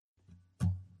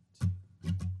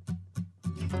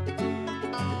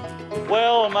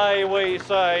Well, may we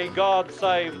say, God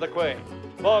save the Queen,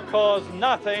 because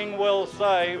nothing will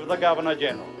save the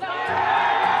Governor-General.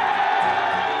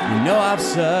 You know I've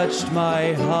searched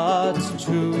my heart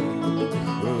to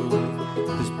prove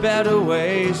there's better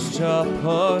ways to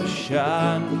push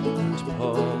and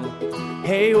pull.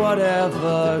 Hey,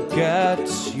 whatever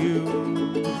gets you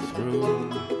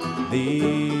through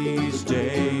these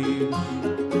days.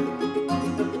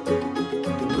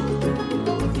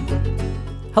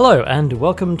 Hello and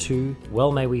welcome to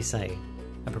Well May We Say,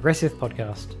 a progressive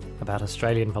podcast about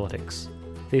Australian politics.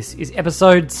 This is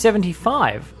episode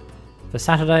 75 for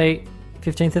Saturday,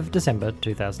 15th of December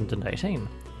 2018.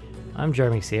 I'm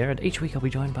Jeremy Sear, and each week I'll be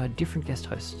joined by a different guest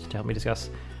host to help me discuss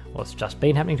what's just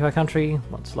been happening to our country,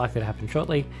 what's likely to happen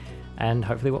shortly, and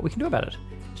hopefully what we can do about it.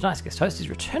 Tonight's guest host is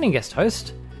returning guest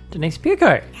host, Denise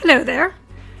Pirko. Hello there.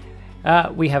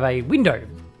 We have a window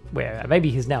where a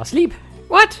baby is now asleep.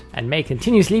 What? And may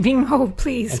continue sleeping. Oh,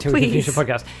 please, until we can finish the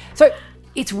podcast. So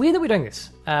it's weird that we're doing this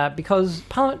because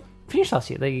Parliament finished last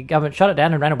year. The government shut it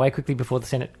down and ran away quickly before the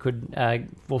Senate could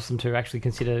force them to actually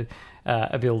consider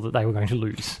a bill that they were going to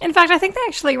lose. In fact, I think they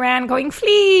actually ran going,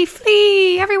 flee,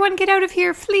 flee, everyone get out of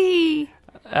here, flee.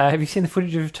 Have you seen the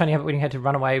footage of Tony Abbott when he had to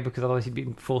run away because otherwise he'd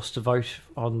been forced to vote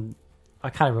on... I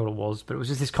can't remember what it was, but it was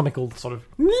just this comical sort of...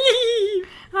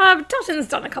 Dutton's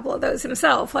done a couple of those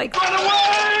himself, like... Run away!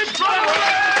 Run away!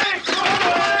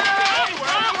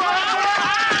 Run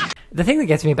away! The thing that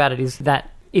gets me about it is that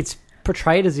it's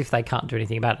portrayed as if they can't do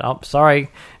anything about it. Oh, sorry.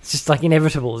 It's just like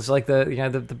inevitable. It's like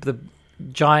the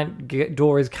giant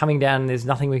door is coming down and there's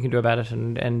nothing we can do about it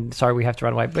and sorry, we have to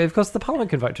run away. But of course the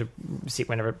Parliament can vote to sit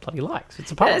whenever it bloody likes.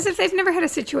 It's a Parliament. As if they've never had a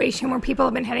situation where people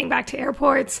have been heading back to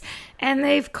airports and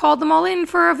they've called them all in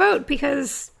for a vote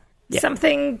because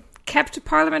something kept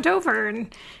Parliament over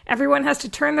and everyone has to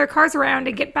turn their cars around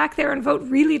and get back there and vote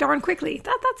really darn quickly.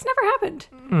 That's never happened.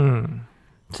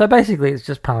 So basically it's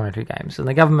just parliamentary games, and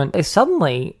the government is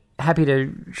suddenly happy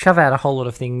to shove out a whole lot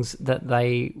of things that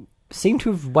they seem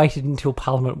to have waited until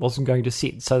Parliament wasn't going to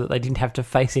sit so that they didn't have to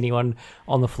face anyone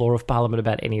on the floor of Parliament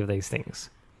about any of these things.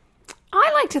 I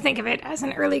like to think of it as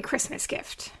an early Christmas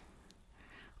gift.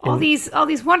 All these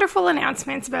wonderful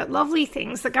announcements about lovely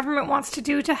things the government wants to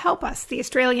do to help us, the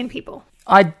Australian people.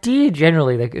 Idea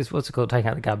generally is what's it called, taking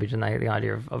out the garbage, and the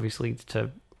idea of obviously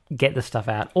to get the stuff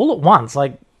out all at once.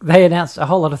 Like they announced a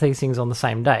whole lot of these things on the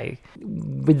same day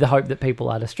with the hope that people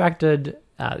are distracted.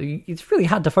 It's really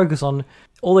hard to focus on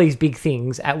all these big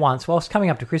things at once whilst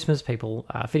coming up to Christmas. People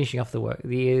are finishing off the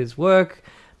year's work.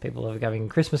 People are having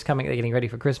Christmas coming. They're getting ready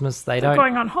for Christmas. They're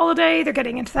going on holiday. They're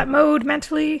getting into that mode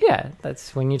mentally. Yeah,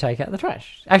 that's when you take out the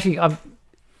trash. Actually,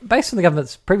 based on the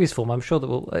government's previous form, I'm sure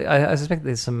that I suspect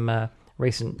there's some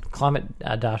recent climate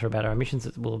data about our emissions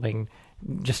that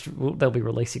they'll be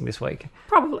releasing this week.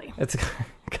 Probably. It's the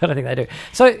kind of thing they do.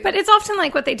 But it's often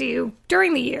like what they do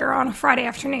during the year on a Friday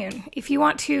afternoon. If you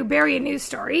want to bury a news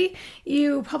story,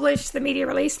 you publish the media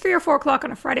release 3 or 4 o'clock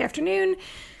on a Friday afternoon.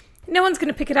 No one's going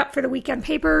to pick it up for the weekend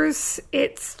papers.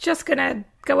 It's just going to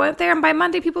go out there, and by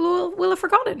Monday people will have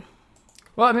forgotten.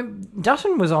 Well, I mean,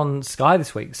 Dutton was on Sky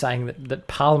this week saying that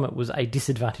Parliament was a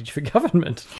disadvantage for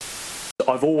government.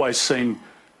 I've always seen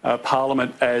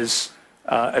Parliament as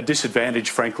a disadvantage,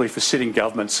 frankly, for sitting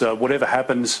governments. Whatever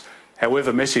happens,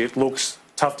 however messy it looks,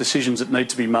 tough decisions that need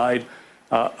to be made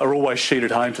are always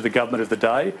sheeted home to the government of the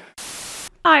day.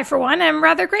 I, for one, am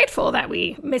rather grateful that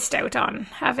we missed out on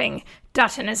having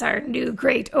Dutton as our new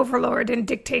great overlord and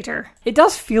dictator. It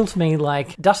does feel to me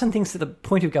like Dutton thinks that the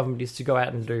point of government is to go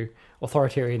out and do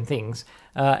authoritarian things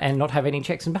and not have any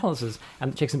checks and balances.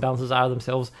 And the checks and balances are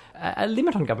themselves a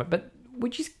limit on government, but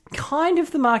which is kind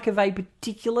of the mark of a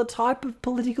particular type of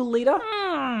political leader.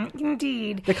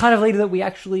 Indeed. The kind of leader that we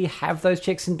actually have those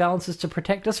checks and balances to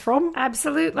protect us from.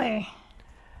 Absolutely.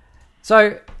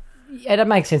 So it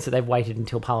makes sense that they've waited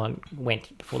until Parliament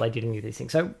went before they did any of these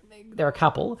things. So there are a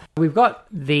couple. We've got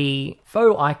the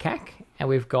faux ICAC, and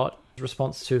we've got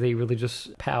response to the Religious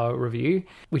Power Review,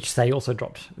 which they also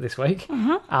dropped this week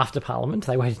after Parliament.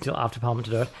 They waited until after Parliament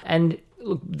to do it. And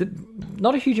look,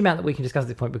 not a huge amount that we can discuss at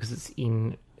this point because it's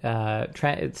in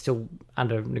it's still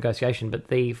under negotiation, but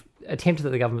the attempt that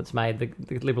the government's made,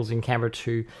 the Liberals in Canberra,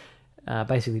 to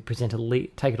basically present a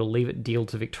take it or leave it deal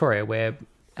to Victoria, where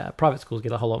private schools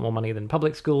get a whole lot more money than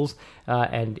public schools,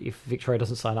 and if Victoria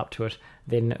doesn't sign up to it,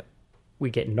 then we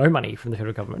get no money from the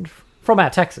federal government from our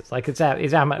taxes. Like it's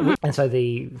our money. And so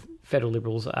the federal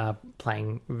Liberals are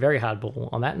playing very hardball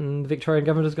on that, and the Victorian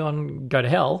government has gone, go to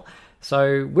hell.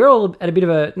 So we're all at a bit of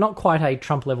a, not quite a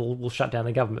Trump level, we'll shut down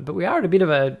the government, but we are at a bit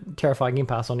of a terrifying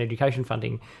impasse on education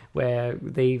funding, where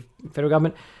the federal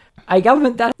government A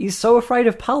government that is so afraid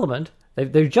of Parliament,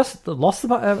 they've just lost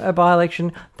a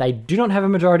by-election. They do not have a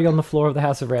majority on the floor of the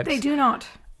House of Reps. They do not.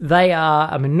 They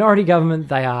are a minority government.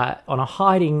 They are on a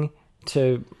hiding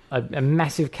to a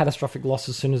massive catastrophic loss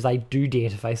as soon as they do dare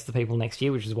to face the people next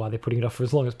year, which is why they're putting it off for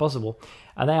as long as possible.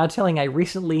 And they are telling a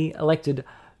recently elected,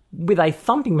 with a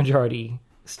thumping majority,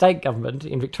 state government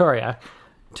in Victoria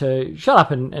to shut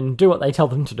up and do what they tell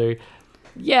them to do.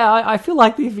 Yeah, I feel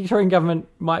like the Victorian government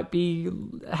might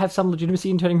have some legitimacy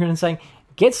in turning around and saying,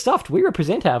 get stuffed, we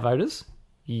represent our voters.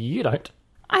 You don't.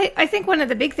 I think one of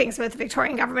the big things about the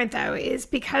Victorian government, though, is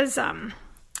because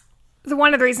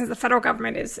one of the reasons the federal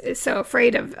government is so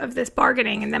afraid of this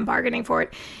bargaining and them bargaining for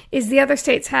it is the other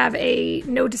states have a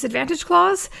no disadvantage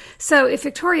clause. So if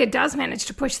Victoria does manage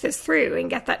to push this through and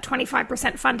get that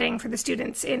 25% funding for the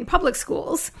students in public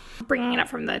schools, bringing it up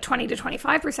from the 20 to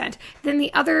 25%, then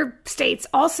the other states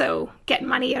also get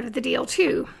money out of the deal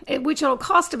too, which will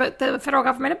cost about the federal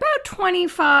government about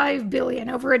 $25 billion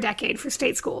over a decade for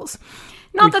state schools.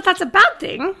 Not that that's a bad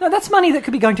thing. No, that's money that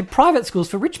could be going to private schools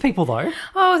for rich people, though.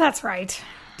 Oh, that's right.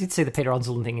 I did see the Peter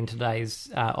Onselen thing in today's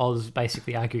Oz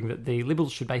basically arguing that the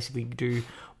Liberals should basically do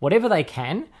whatever they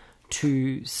can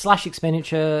to slash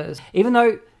expenditure, even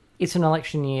though it's an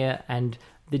election year and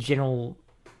the general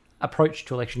approach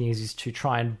to election years is to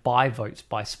try and buy votes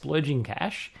by splurging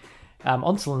cash.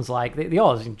 Onselen's like, the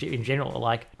Oz in general are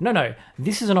like, no,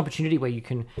 this is an opportunity where you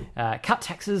can cut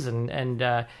taxes and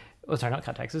not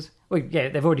cut taxes. Well, yeah,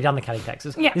 they've already done the cutting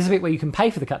taxes. Yeah. This is a bit where you can pay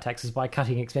for the cut taxes by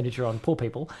cutting expenditure on poor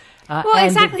people. Well,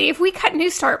 exactly. If we cut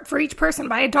Newstart for each person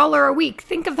by $1 a week,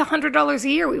 think of the $100 a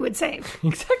year we would save.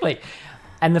 Exactly.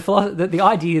 And the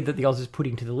idea that the Oz is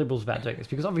putting to the Liberals about doing this,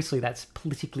 because obviously that's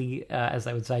politically, as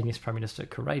they would say, yes, Prime Minister,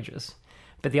 courageous.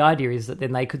 But the idea is that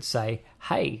then they could say,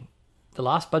 hey, the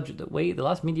last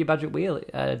mid-year budget we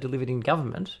delivered in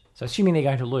government, so assuming they're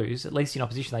going to lose, at least in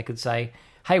opposition they could say,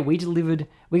 hey, we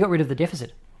got rid of the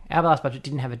deficit. Our last budget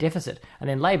didn't have a deficit. And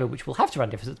then Labor, which will have to run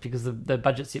deficits because the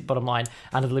budget's bottom line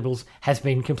under the Liberals has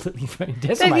been completely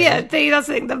decimated. That's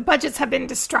the thing. The budgets have been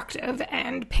destructive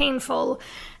and painful,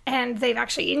 and they've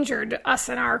actually injured us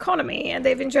and our economy, and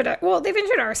they've injured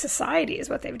our society is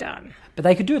what they've done. But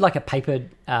they could do like a paper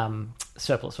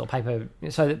surplus or paper,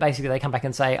 so that basically they come back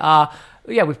and say,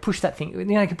 we've pushed that thing.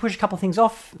 They can push a couple of things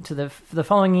off to the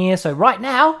following year. So right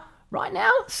now,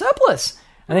 surplus.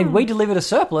 And then we delivered a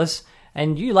surplus,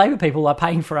 and you Labor people are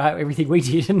paying for everything we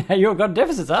did, and now you've got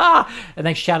deficits. And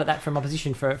they shout at that from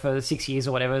opposition for 6 years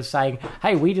or whatever, saying,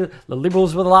 hey, the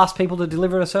Liberals were the last people to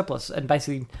deliver a surplus, and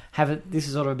basically this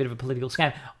is sort of a bit of a political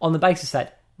scam on the basis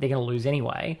that they're going to lose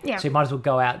anyway. Yeah. So you might as well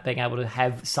go out being able to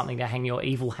have something to hang your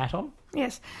evil hat on.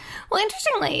 Yes. Well,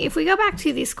 interestingly, if we go back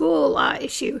to the school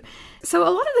issue, so a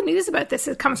lot of the news about this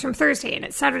comes from Thursday, and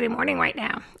it's Saturday morning right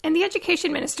now. And the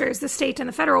education ministers, the state and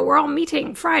the federal, were all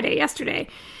meeting yesterday.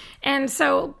 And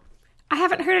so I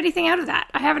haven't heard anything out of that.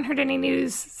 I haven't heard any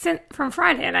news from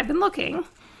Friday, and I've been looking.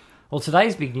 Well,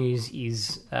 today's big news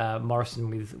is Morrison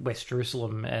with West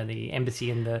Jerusalem and the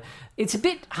embassy, and it's a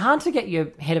bit hard to get your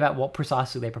head about what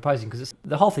precisely they're proposing because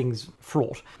the whole thing's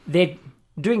fraught. They're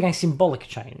doing a symbolic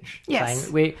change,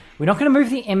 saying we're not going to move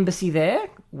the embassy there.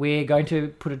 We're going to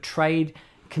put a trade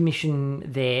commission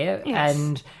there,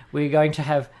 and we're going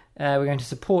to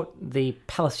support the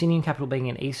Palestinian capital being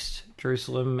in East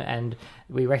Jerusalem, and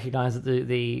we recognise that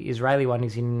the Israeli one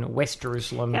is in West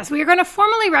Jerusalem. Yes, we are going to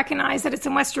formally recognise that it's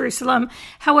in West Jerusalem.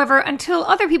 However, until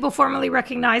other people formally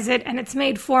recognise it and it's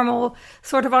made formal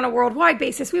sort of on a worldwide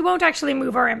basis, we won't actually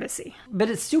move our embassy. But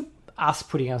it's still us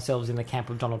putting ourselves in the camp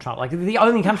of Donald Trump. Like, the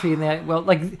only country in there,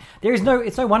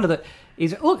 it's no wonder that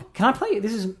look, can I play?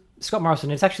 This is Scott Morrison.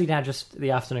 It's actually now just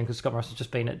the afternoon because Scott Morrison's just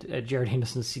been at Gerard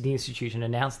Henderson's Sydney Institute and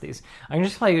announced this. I'm going to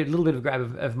just play a little bit of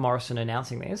grab of Morrison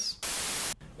announcing this.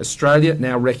 Australia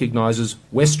now recognises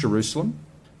West Jerusalem,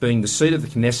 being the seat of the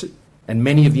Knesset and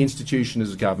many of the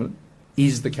institutions of government,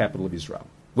 is the capital of Israel.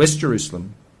 West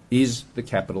Jerusalem is the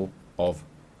capital of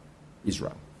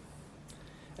Israel.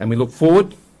 And we look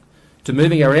forward to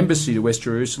moving our embassy to West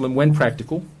Jerusalem when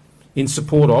practical, in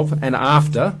support of and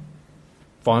after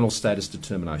final status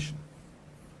determination.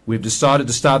 We've decided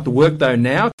to start the work, though,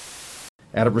 now,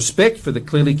 out of respect for the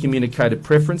clearly communicated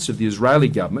preference of the Israeli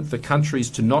government for countries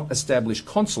to not establish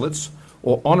consulates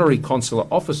or honorary consular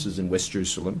offices in West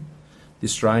Jerusalem. The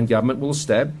Australian government will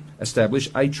establish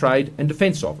a trade and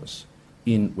defence office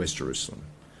in West Jerusalem.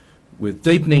 With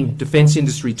deepening defence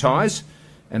industry ties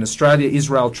and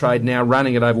Australia-Israel trade now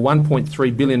running at over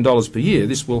 $1.3 billion per year,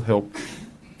 this will help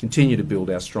continue to build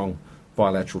our strong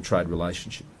bilateral trade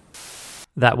relationship.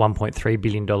 That $1.3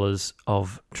 billion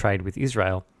of trade with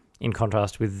Israel, in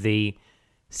contrast with the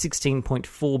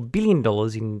 $16.4 billion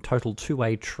in total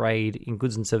two-way trade in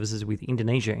goods and services with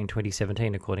Indonesia in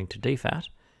 2017, according to DFAT.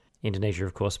 Indonesia,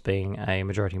 of course, being a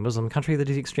majority Muslim country that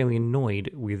is extremely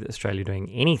annoyed with Australia doing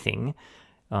anything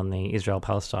on the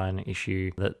Israel-Palestine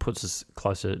issue that puts us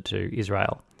closer to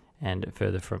Israel and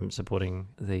further from supporting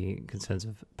the concerns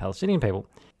of Palestinian people.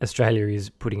 Australia is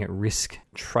putting at risk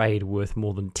trade worth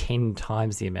more than 10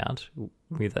 times the amount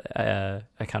with a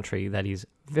country that is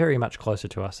very much closer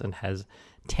to us and has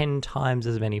 10 times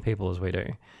as many people as we do,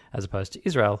 as opposed to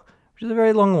Israel, which is a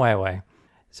very long way away.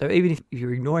 So even if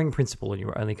you're ignoring principle and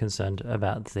you're only concerned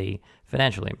about the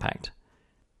financial impact,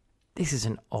 this is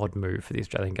an odd move for the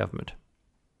Australian government.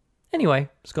 Anyway,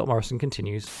 Scott Morrison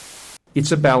continues.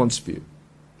 It's a balanced view.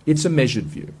 It's a measured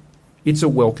view. It's a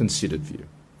well-considered view.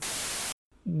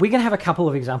 We're going to have a couple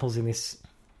of examples in this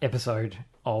episode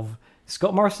of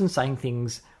Scott Morrison saying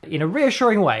things in a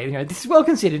reassuring way. You know, this is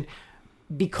well-considered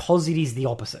because it is the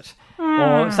opposite.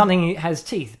 Or something has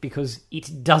teeth because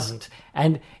it doesn't.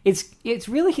 And it's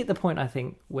really hit the point, I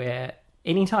think, where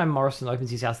anytime Morrison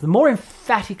opens his house, the more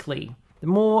emphatically, the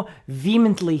more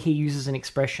vehemently he uses an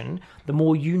expression, the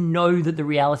more you know that the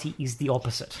reality is the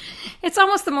opposite. It's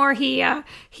almost the more he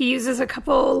uses a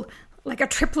couple, like a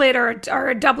triplet or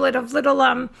a doublet of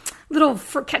little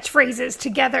catchphrases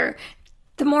together,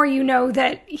 the more you know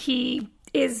that he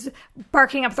is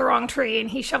barking up the wrong tree and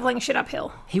he's shoveling shit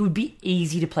uphill. He would be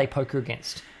easy to play poker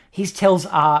against. His tells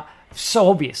are so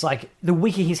obvious. Like, the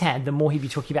weaker his hand, the more he'd be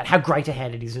talking about how great a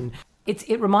hand it is. And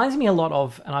it reminds me a lot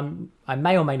of, and I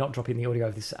may or may not drop in the audio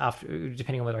of this after,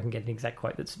 depending on whether I can get an exact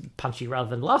quote that's punchy, rather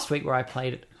than last week where I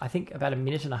played, I think, about a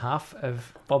minute and a half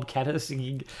of Bob Catter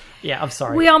singing. Yeah, I'm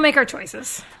sorry. We all make our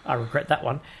choices. I regret that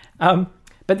one.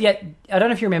 But yeah, I don't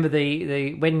know if you remember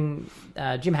when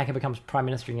Jim Hacker becomes Prime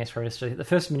Minister and Yes Prime Minister, the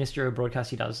first Minister of Broadcast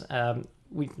he does,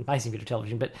 amazing bit of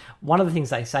television, but one of the things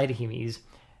they say to him is,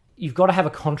 you've got to have a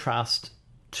contrast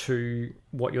to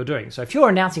what you're doing. So if you're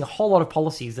announcing a whole lot of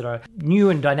policies that are new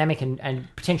and dynamic and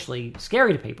potentially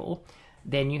scary to people,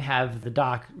 then you have the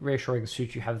dark, reassuring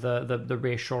suit, you have the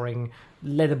reassuring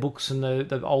leather books and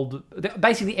the old,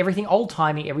 basically everything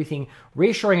old-timey, everything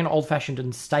reassuring and old-fashioned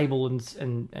and stable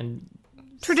and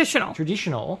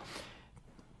traditional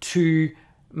to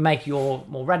make your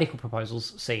more radical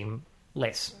proposals seem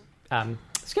less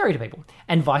scary to people.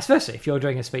 And vice versa. If you're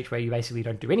doing a speech where you basically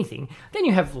don't do anything, then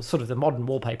you have sort of the modern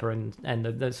wallpaper and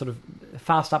the sort of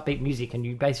fast upbeat music, and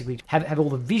you basically have all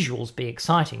the visuals be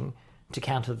exciting to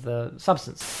counter the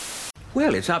substance.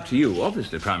 Well, it's up to you,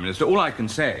 obviously, Prime Minister. All I can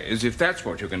say is, if that's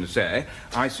what you're going to say,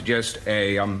 I suggest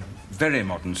a very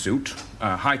modern suit,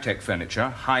 high-tech furniture,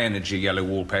 high-energy yellow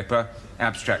wallpaper,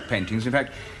 abstract paintings, in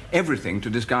fact, everything to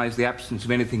disguise the absence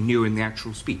of anything new in the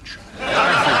actual speech.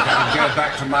 I think I can go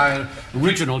back to my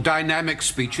original dynamic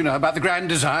speech, about the grand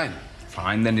design.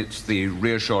 Fine, then it's the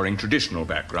reassuring traditional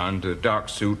background, a dark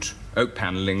suit, oak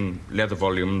panelling, leather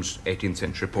volumes, 18th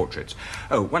century portraits.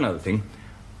 Oh, one other thing,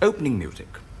 opening music.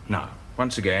 Now,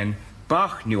 once again,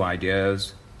 Bach, new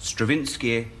ideas,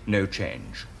 Stravinsky, no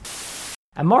change.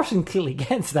 And Morrison clearly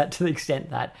gets that to the extent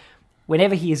that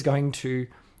whenever he is going to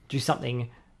do something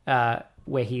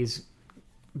where he is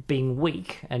being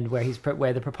weak and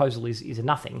where the proposal is a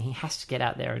nothing, he has to get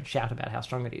out there and shout about how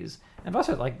strong it is. And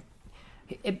also,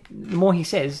 the more he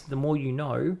says, the more you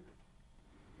know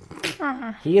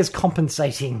he is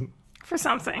compensating for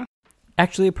something.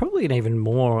 Actually, probably an even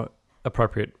more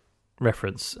appropriate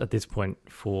reference at this point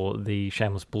for the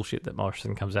shameless bullshit that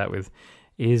Morrison comes out with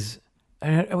is,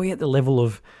 are we at the level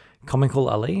of Comical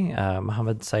Ali,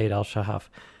 Mohammed Saeed al-Shahaf,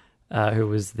 who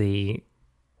was the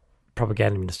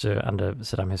propaganda minister under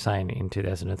Saddam Hussein in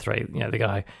 2003. The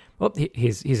guy, well,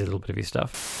 here's a little bit of his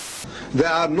stuff. They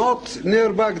are not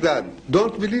near Baghdad.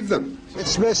 Don't believe them.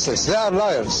 It's baseless. They are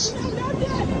liars.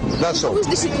 That's all. What's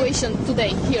the situation today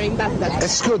here in Baghdad?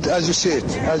 It's good, as you see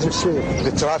it. As you see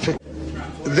it. The traffic.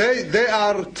 They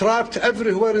are trapped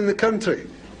everywhere in the country.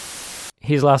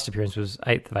 His last appearance was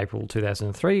 8th of April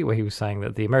 2003, where he was saying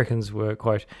that the Americans were,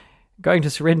 quote, going to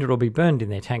surrender or be burned in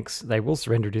their tanks. They will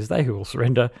surrender. It is they who will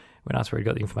surrender. When asked where he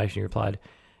got the information, he replied,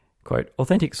 quote,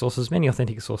 authentic sources, many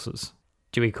authentic sources.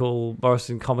 Do we call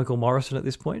Morrison Comical Morrison at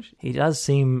this point? He does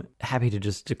seem happy to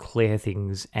just declare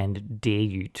things and dare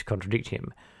you to contradict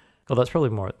him. Well, that's probably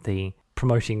more at the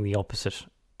promoting the opposite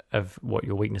of what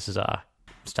your weaknesses are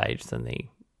stage than the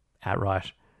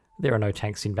outright, there are no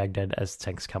tanks in Baghdad as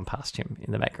tanks come past him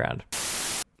in the background.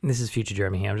 And this is future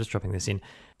Jeremy here, I'm just dropping this in.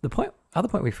 The other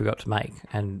point we forgot to make,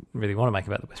 and really want to make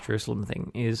about the West Jerusalem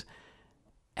thing, is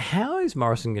how is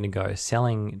Morrison going to go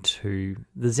selling to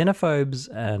the xenophobes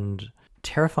and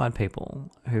terrified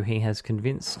people who he has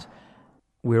convinced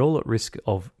we're all at risk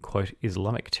of, quote,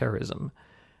 Islamic terrorism.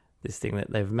 This thing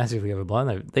that they've massively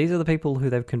overblown. These are the people who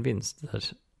they've convinced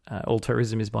that all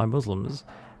terrorism is by Muslims,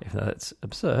 even though that's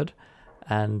absurd,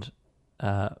 and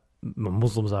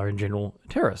Muslims are in general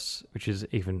terrorists, which is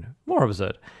even more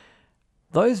absurd.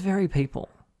 Those very people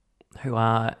who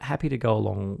are happy to go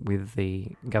along with the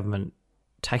government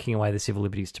taking away the civil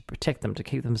liberties to protect them, to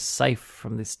keep them safe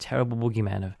from this terrible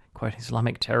boogeyman of, quote,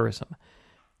 Islamic terrorism,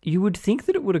 you would think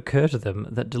that it would occur to them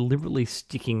that deliberately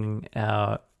sticking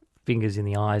our fingers in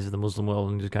the eyes of the Muslim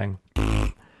world and just going,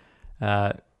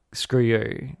 screw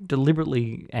you,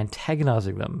 deliberately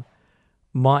antagonising them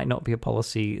might not be a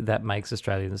policy that makes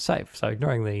Australians safe. So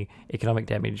ignoring the economic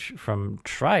damage from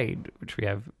trade, which we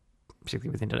have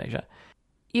particularly with Indonesia,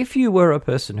 if you were a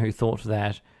person who thought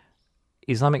that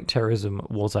Islamic terrorism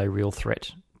was a real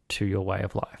threat to your way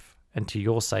of life and to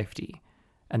your safety,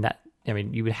 and that, I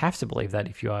mean, you would have to believe that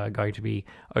if you are going to be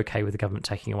okay with the government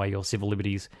taking away your civil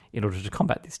liberties in order to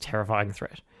combat this terrifying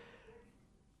threat,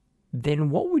 then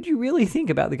what would you really think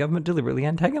about the government deliberately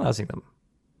antagonising them?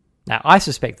 Now, I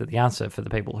suspect that the answer for the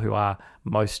people who are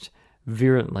most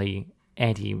virulently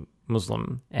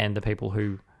anti-Muslim and the people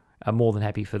who are more than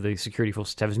happy for the security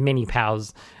forces to have as many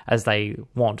powers as they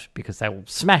want because they will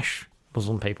smash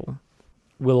Muslim people,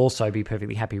 will also be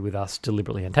perfectly happy with us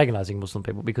deliberately antagonising Muslim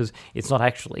people, because it's not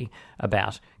actually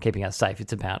about keeping us safe,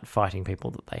 it's about fighting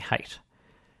people that they hate.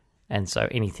 And so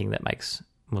anything that makes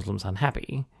Muslims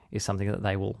unhappy is something that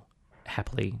they will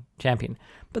happily champion.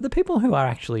 But the people who are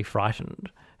actually frightened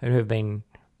and who have been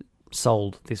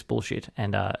sold this bullshit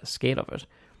and are scared of it,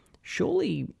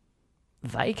 surely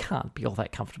they can't be all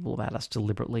that comfortable about us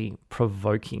deliberately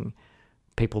provoking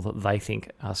people that they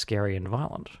think are scary and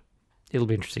violent. It'll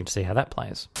be interesting to see how that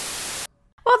plays.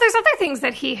 Well, there's other things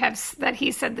that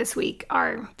he said this week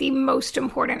are the most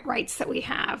important rights that we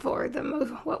have, or the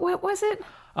most, what was it?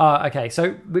 Okay,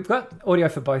 so we've got audio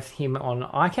for both him on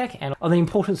ICAC and on the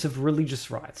importance of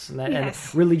religious rights, and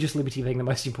religious liberty being the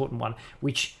most important one,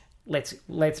 which let's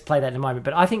play that in a moment.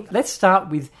 But I think let's start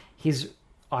with his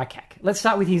ICAC. Let's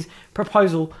start with his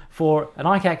proposal for an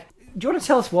ICAC. Do you want to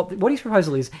tell us what his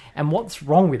proposal is and what's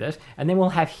wrong with it? And then we'll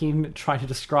have him try to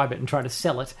describe it and try to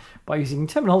sell it by using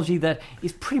terminology that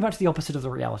is pretty much the opposite of the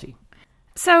reality.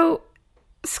 So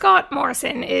Scott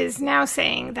Morrison is now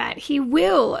saying that he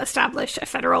will establish a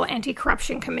federal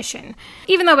anti-corruption commission,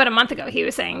 even though about a month ago he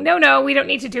was saying, no, we don't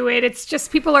need to do it. It's just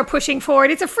people are pushing for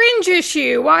it. It's a fringe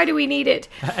issue. Why do we need it?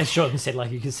 As Jordan said, like,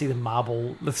 you can see the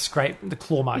marble, the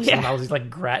claw marks in the marbles. He's like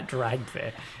dragged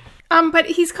there. But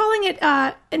he's calling it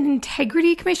an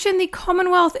integrity commission, the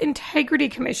Commonwealth Integrity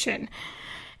Commission.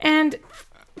 And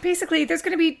basically, there's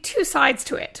going to be two sides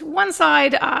to it. One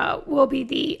side will be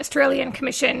the Australian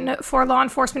Commission for Law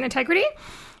Enforcement Integrity,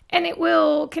 and it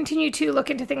will continue to look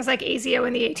into things like ASIO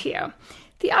and the ATO.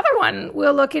 The other one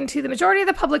will look into the majority of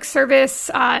the public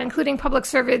service, including public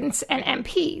servants and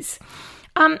MPs.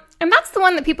 And that's the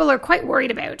one that people are quite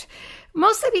worried about,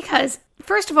 mostly because,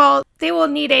 first of all, they will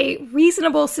need a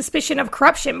reasonable suspicion of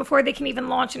corruption before they can even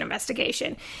launch an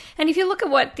investigation. And if you look at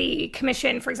what the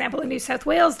commission, for example, in New South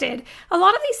Wales did, a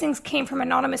lot of these things came from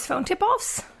anonymous phone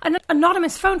tip-offs. An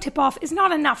anonymous phone tip-off is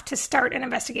not enough to start an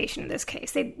investigation in this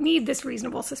case. They need this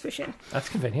reasonable suspicion. That's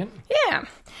convenient. Yeah.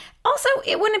 Also,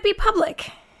 it wouldn't be public.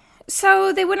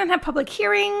 So they wouldn't have public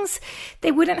hearings,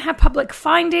 they wouldn't have public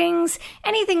findings,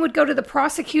 anything would go to the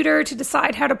prosecutor to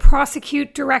decide how to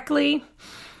prosecute directly.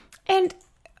 And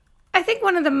I think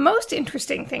one of the most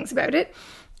interesting things about it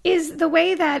is the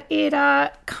way that it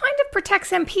kind of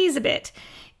protects MPs a bit.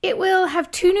 It will have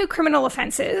two new criminal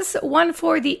offences, one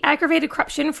for the aggravated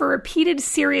corruption for repeated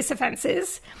serious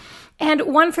offences, and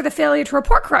one for the failure to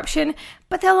report corruption,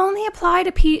 but they'll only apply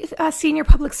to senior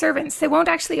public servants. They won't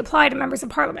actually apply to members of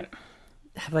parliament.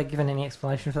 Have they given any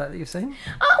explanation for that you've seen?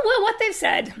 Well, what they've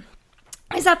said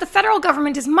is that the federal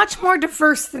government is much more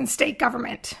diverse than state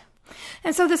government.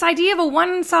 And so this idea of a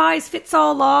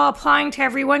one-size-fits-all law applying to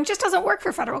everyone just doesn't work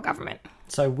for federal government.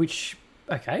 So the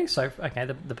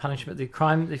punishment, the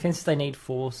crime, the offences they need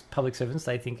for public servants,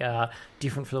 they think are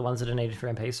different from the ones that are needed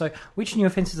for MPs. So which new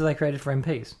offences are they created for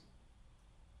MPs?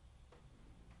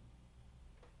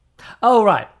 Oh,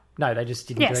 right. No, they just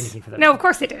didn't do anything for them. No, of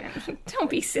course they didn't. Don't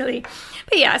be silly.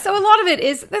 But yeah, so a lot of it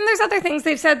is, then there's other things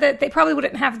they've said that they probably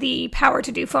wouldn't have the power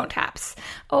to do phone taps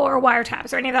or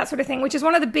wiretaps or any of that sort of thing, which is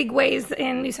one of the big ways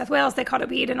in New South Wales they caught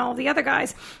Abid and all the other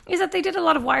guys, is that they did a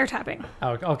lot of wiretapping.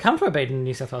 I'll come to Abid in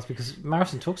New South Wales because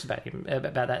Morrison talks about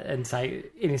that and say,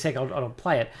 in a sec, I'll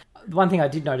play it. The one thing I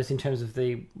did notice in terms of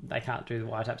they can't do the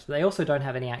wiretaps, but they also don't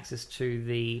have any access to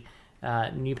the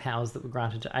new powers that were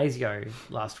granted to ASIO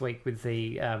last week with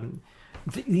the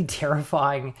the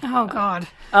terrifying... Oh, God.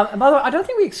 And by the way, I don't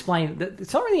think we explained that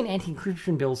it's not really an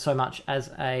anti-encryption bill so much as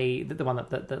the one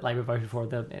that Labor voted for,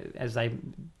 as they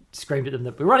screamed at them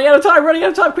that we're running out of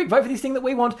time, quick, vote for this thing that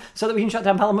we want so that we can shut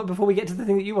down Parliament before we get to the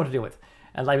thing that you want to deal with.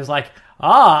 And Labor's like,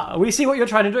 we see what you're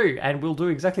trying to do, and we'll do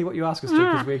exactly what you ask us to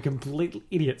because we're complete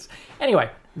idiots.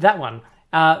 Anyway, that one,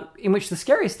 in which the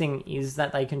scariest thing is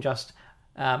that they can just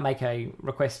make a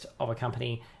request of a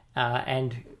company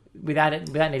and without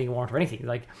needing a warrant or anything.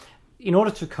 Like, in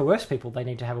order to coerce people, they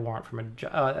need to have a warrant from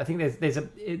I think there's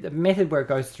a method where it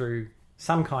goes through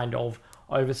some kind of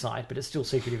oversight, but it's still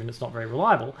secretive and it's not very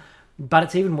reliable. But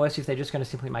it's even worse if they're just going to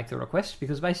simply make the request,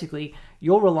 because basically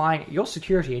your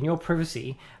security and your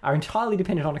privacy are entirely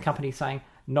dependent on a company saying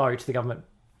no to the government.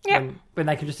 When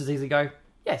they can just as easily go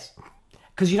yes,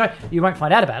 because you won't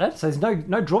find out about it, so there's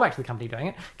no drawback to the company doing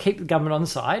it. Keep the government on the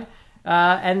side,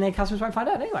 and their customers won't find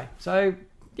out anyway. So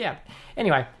yeah.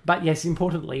 Anyway, but yes,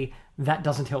 importantly, that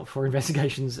doesn't help for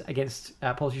investigations against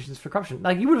politicians for corruption.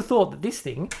 Like, you would have thought that this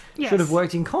thing should have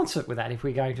worked in concert with that if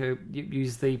we're going to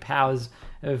use the powers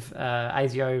of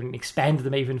ASIO and expand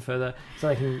them even further so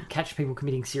they can catch people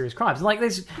committing serious crimes. And like,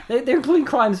 they're including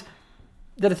crimes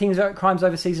that are crimes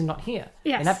overseas and not here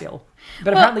in that bill.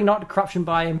 But apparently not corruption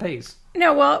by MPs.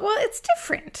 No, well, it's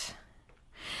different.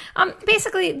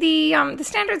 Basically, the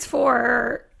standards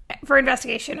for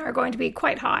investigation are going to be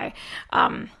quite high.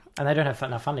 And they don't have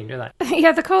enough funding, do they?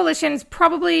 Yeah, the coalition's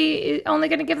probably only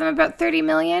going to give them about $30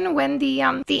 million when the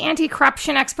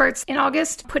anti-corruption experts in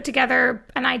August put together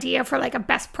an idea for like a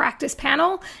best practice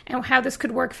panel and how this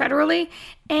could work federally.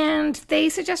 And they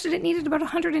suggested it needed about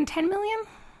 $110 million.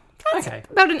 That's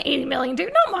about an $80 million,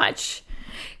 dude. Not much.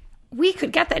 We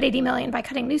could get that $80 million by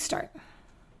cutting News Start.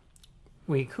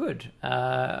 We could.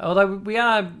 Although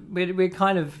we're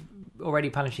kind of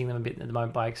already punishing them a bit at the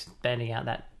moment by expanding out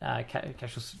that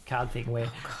cashless card thing where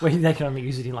they can only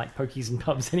use it in like pokies and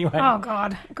pubs anyway. Oh,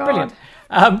 God. Brilliant.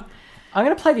 I'm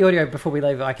going to play the audio before we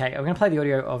leave. Okay, I'm going to play the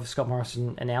audio of Scott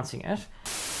Morrison announcing it.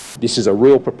 This is a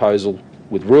real proposal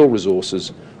with real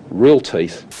resources, real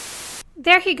teeth.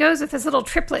 There he goes with his little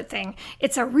triplet thing.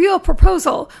 It's a real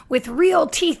proposal with real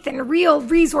teeth and real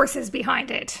resources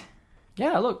behind it.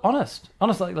 Yeah, look,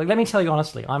 honestly, like, let me tell you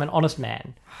honestly, I'm an honest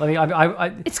man.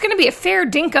 It's going to be a fair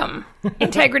dinkum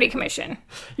integrity commission.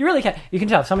 You really can. You can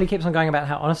tell if somebody keeps on going about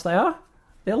how honest they are,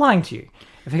 they're lying to you.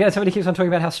 If somebody keeps on talking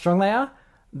about how strong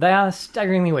they are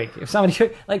staggeringly weak. If somebody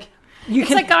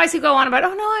it's like guys who go on about,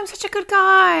 oh no, I'm such a good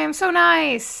guy, I'm so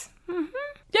nice. Mm-hmm.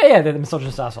 Yeah, they're the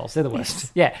misogynist assholes. They're the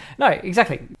worst. Yes. Yeah, no,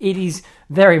 exactly. It is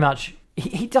very much.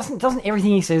 He doesn't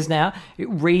everything he says now. It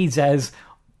reads as,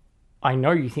 I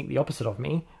know you think the opposite of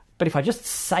me, but if I just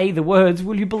say the words,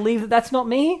 will you believe that that's not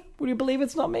me? Will you believe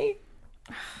it's not me?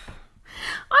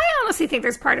 I honestly think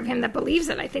there's part of him that believes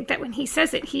it. I think that when he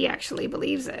says it, he actually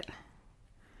believes it.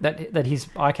 That his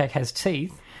ICAC has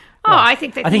teeth? Oh, well, I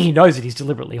think he knows that he's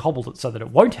deliberately hobbled it so that it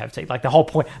won't have teeth. Like, the whole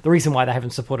point, the reason why they haven't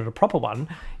supported a proper one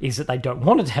is that they don't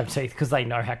want it to have teeth because they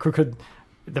know how crooked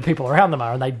the people around them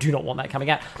are and they do not want that coming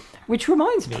out. Which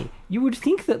reminds me, you would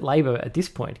think that Labor at this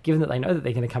point, given that they know that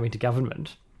they're going to come into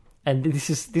government, and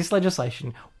this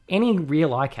legislation, any real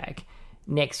ICAC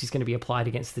next is going to be applied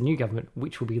against the new government,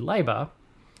 which will be Labor.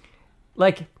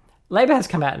 Like, Labor has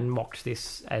come out and mocked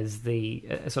this as the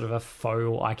sort of a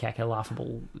faux ICAC, a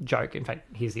laughable joke. In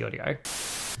fact, here's the audio.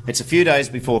 It's a few days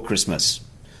before Christmas.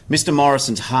 Mr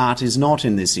Morrison's heart is not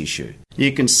in this issue.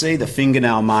 You can see the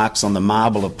fingernail marks on the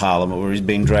marble of Parliament where he's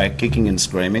been dragged kicking and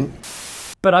screaming.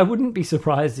 But I wouldn't be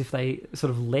surprised if they sort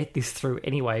of let this through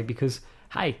anyway, because,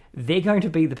 hey, they're going to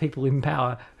be the people in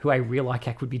power who a real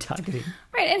ICAC would be targeting.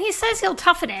 Right, and he says he'll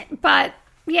toughen it, but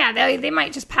yeah, they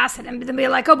might just pass it and then be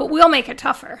like, oh, but we'll make it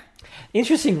tougher.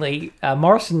 Interestingly,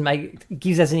 Morrison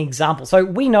gives as an example. So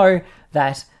we know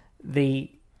that the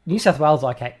New South Wales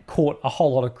ICAC caught a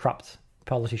whole lot of corrupt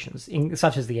politicians,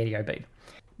 such as the Eddie Obeid.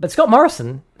 But Scott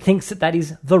Morrison thinks that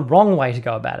is the wrong way to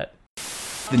go about it.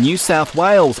 The New South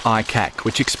Wales ICAC,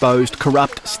 which exposed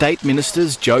corrupt state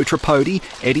ministers Joe Tripodi,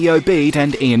 Eddie Obeid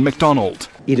and Ian McDonald.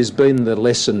 It has been the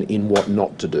lesson in what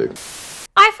not to do.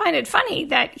 I find it funny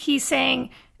that he's saying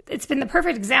it's been the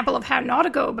perfect example of how not to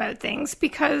go about things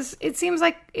because it seems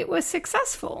like it was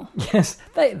successful. Yes,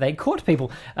 they caught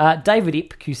people. David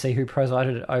Ip, QC, who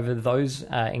presided over those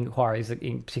inquiries,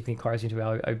 particularly inquiries into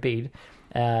Obeid,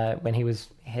 when he was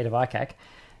head of ICAC,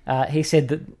 he said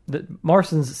that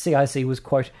Morrison's CIC was,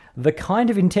 quote, the kind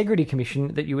of integrity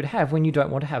commission that you would have when you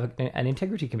don't want to have an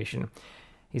integrity commission.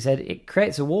 He said it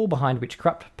creates a wall behind which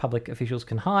corrupt public officials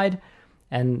can hide,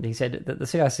 and he said that the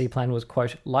CIC plan was,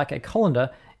 quote, like a colander.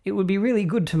 It would be really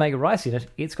good to make rice in it.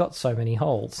 It's got so many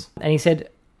holes. And he said,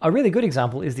 A really good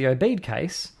example is the Obeid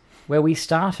case, where we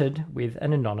started with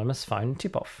an anonymous phone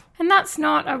tip-off. And that's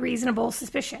not a reasonable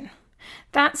suspicion.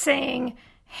 That's saying,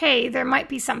 hey, there might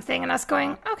be something, and us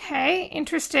going, okay,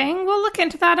 interesting, we'll look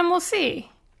into that and we'll see.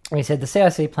 And he said the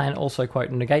CIC plan also, quote,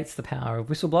 negates the power of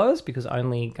whistleblowers because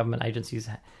only government agencies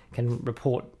can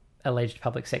report alleged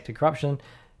public sector corruption,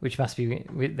 which that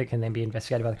can then be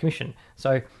investigated by the Commission.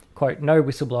 So, quote, no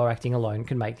whistleblower acting alone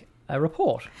can make a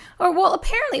report. Or, well,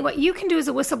 apparently what you can do as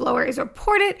a whistleblower is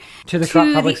report it to the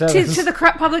corrupt public service. To the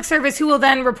corrupt public service, who will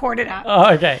then report it up.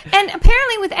 Oh, okay. And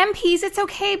apparently with MPs, it's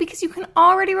okay because you can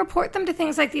already report them to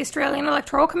things like the Australian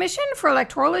Electoral Commission for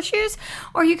electoral issues,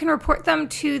 or you can report them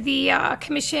to the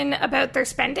Commission about their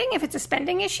spending if it's a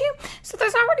spending issue. So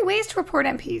there's already ways to report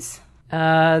MPs.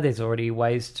 There's already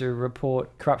ways to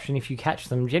report corruption if you catch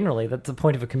them generally. That's the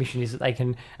point of a commission, is that they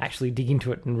can actually dig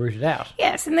into it and root it out.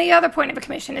 Yes, and the other point of a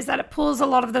commission is that it pulls a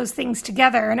lot of those things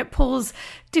together, and it pulls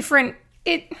different...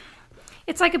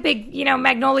 It's like a big,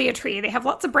 magnolia tree. They have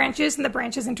lots of branches, and the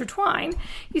branches intertwine.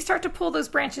 You start to pull those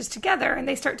branches together, and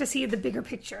they start to see the bigger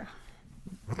picture.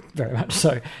 Very much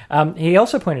so. He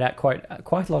also pointed out, quote,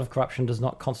 quite a lot of corruption does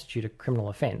not constitute a criminal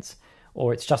offence,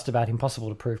 or it's just about impossible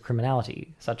to prove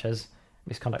criminality, such as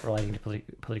misconduct relating to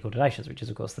political donations, which is,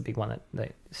 of course, the big one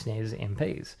that snares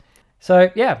MPs.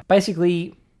 So, yeah,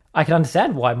 basically, I can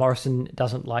understand why Morrison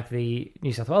doesn't like the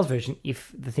New South Wales version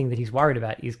if the thing that he's worried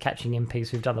about is catching MPs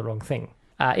who've done the wrong thing.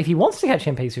 If he wants to catch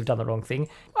MPs who've done the wrong thing,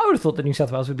 I would have thought that New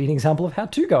South Wales would be an example of how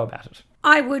to go about it.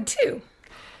 I would too.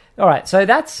 All right, so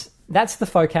that's the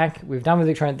FOCAC. We've done with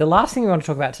Victorian. The last thing we want to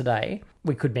talk about today,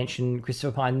 we could mention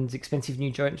Christopher Pyne's expensive new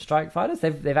Joint Strike Fighters.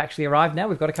 They've actually arrived now.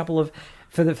 We've got a couple of,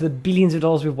 for the billions of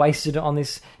dollars we've wasted on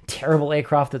this terrible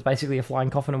aircraft that's basically a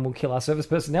flying coffin and will kill our service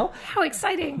personnel. How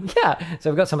exciting. Yeah, so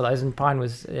we've got some of those, and Pyne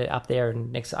was up there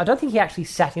and next. I don't think he actually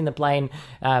sat in the plane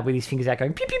with his fingers out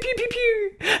going, pew, pew, pew, pew,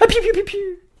 pew, pew, pew, pew,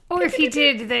 pew. Or if he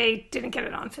did, they didn't get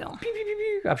it on film. Pew, pew,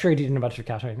 pew, pew. I'm sure he did in a bunch of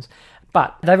cartoons.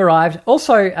 But they've arrived.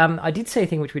 Also, I did see a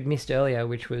thing which we'd missed earlier,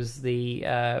 which was the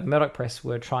Murdoch Press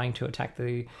were trying to attack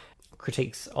the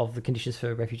critiques of the conditions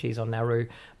for refugees on Nauru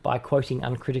by quoting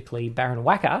uncritically Baron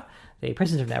Wacker, the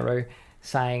president of Nauru,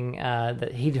 saying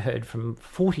that he'd heard from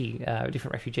 40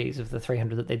 different refugees of the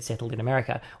 300 that they'd settled in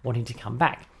America wanting to come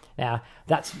back. Now,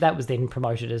 that was then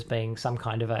promoted as being some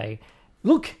kind of a,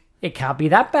 look, it can't be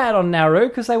that bad on Nauru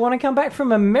because they want to come back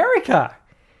from America.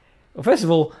 Well, first of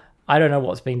all, I don't know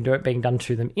what's being done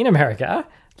to them in America.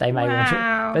 They may want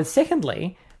to. But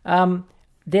secondly,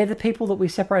 they're the people that we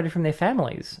separated from their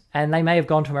families. And they may have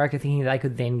gone to America thinking they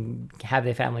could then have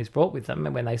their families brought with them,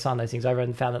 and when they signed those things over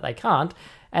and found that they can't.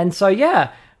 And so,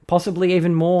 yeah, possibly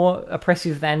even more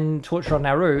oppressive than torture on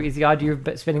Nauru is the idea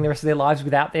of spending the rest of their lives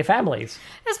without their families.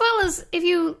 As well as if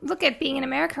you look at being in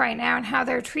America right now and how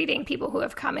they're treating people who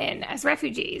have come in as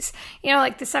refugees.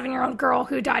 Like the 7-year-old girl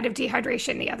who died of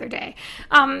dehydration the other day.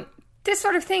 This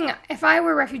sort of thing, if I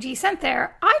were a refugee sent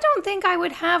there, I don't think I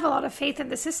would have a lot of faith in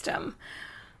the system.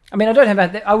 I mean,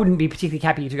 I wouldn't be particularly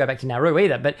happy to go back to Nauru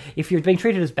either, but if you're being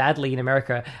treated as badly in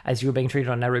America as you were being treated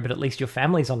on Nauru, but at least your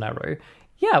family's on Nauru,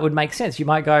 yeah, it would make sense. You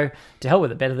might go, to hell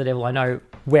with it, better the devil I know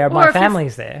where my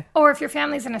family's there. Or if your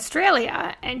family's in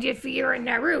Australia, and if you're in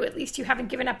Nauru, at least you haven't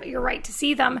given up your right to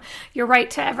see them, your right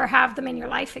to ever have them in your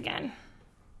life again.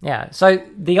 Yeah, so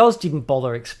the Oz didn't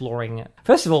bother exploring,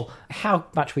 first of all, how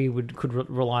much we could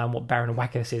rely on what Baron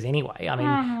Wacker says anyway. I mean,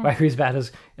 Wacker is about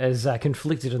as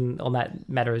conflicted on that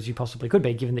matter as you possibly could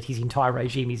be, given that his entire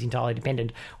regime is entirely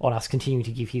dependent on us continuing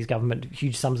to give his government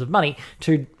huge sums of money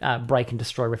to break and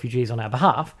destroy refugees on our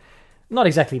behalf. Not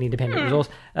exactly an independent resource.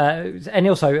 And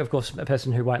also, of course, a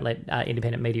person who won't let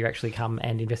independent media actually come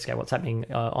and investigate what's happening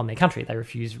on their country. They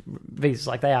refuse visas.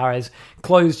 Like, they are as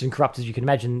closed and corrupt as you can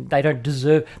imagine. They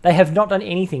have not done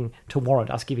anything to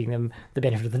warrant us giving them the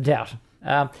benefit of the doubt.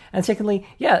 And secondly,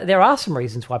 yeah, there are some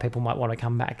reasons why people might want to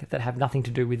come back that have nothing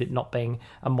to do with it not being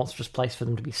a monstrous place for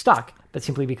them to be stuck, but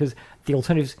simply because the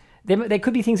alternatives, there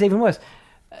could be things even worse.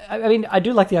 I mean, I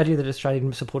do like the idea that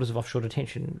Australian supporters of offshore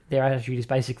detention, their attitude is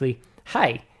basically,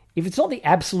 hey, if it's not the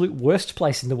absolute worst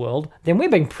place in the world, then we're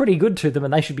being pretty good to them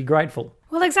and they should be grateful.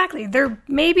 Well, exactly. There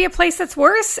may be a place that's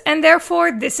worse, and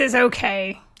therefore this is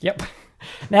okay. Yep.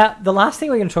 Now, the last thing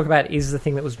we're going to talk about is the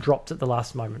thing that was dropped at the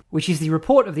last moment, which is the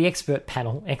report of the expert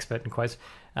panel, expert in quotes,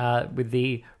 with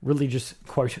the religious,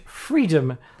 quote,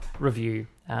 freedom review,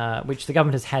 which the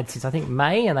government has had since, I think,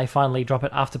 May, and they finally drop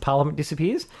it after Parliament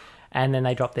disappears. And then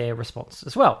they drop their response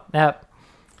as well. Now,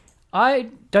 I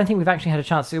don't think we've actually had a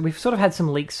chance. We've sort of had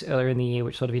some leaks earlier in the year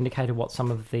which sort of indicated what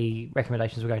some of the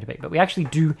recommendations were going to be. But we actually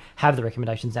do have the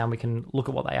recommendations now, and we can look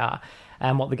at what they are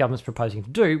and what the government's proposing to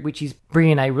do, which is bring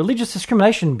in a religious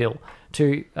discrimination bill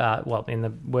to, in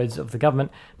the words of the government,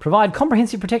 provide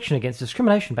comprehensive protection against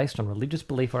discrimination based on religious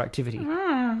belief or activity.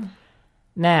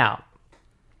 Now,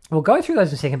 we'll go through those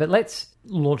in a second, but let's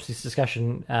launch this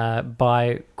discussion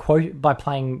by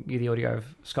playing you the audio of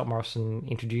Scott Morrison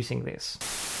introducing this.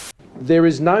 There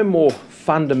is no more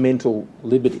fundamental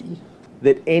liberty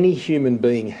that any human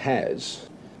being has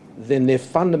than their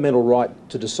fundamental right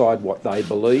to decide what they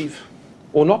believe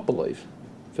or not believe,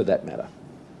 for that matter,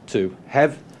 to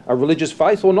have a religious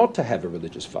faith or not to have a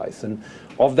religious faith, and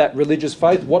of that religious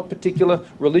faith, what particular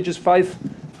religious faith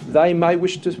they may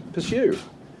wish to pursue,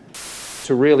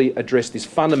 to really address this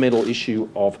fundamental issue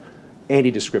of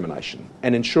anti-discrimination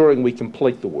and ensuring we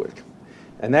complete the work.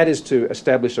 And that is to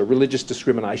establish a Religious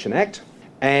Discrimination Act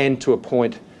and to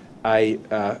appoint a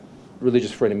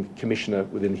Religious Freedom Commissioner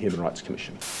within the Human Rights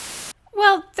Commission.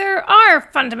 Well, there are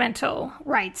fundamental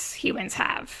rights humans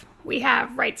have. We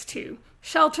have rights to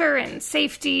shelter and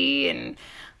safety and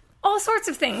all sorts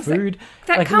of things food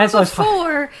that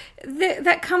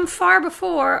come far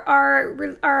before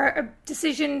our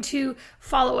decision to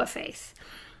follow a faith.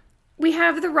 We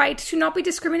have the right to not be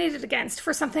discriminated against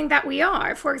for something that we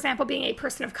are. For example, being a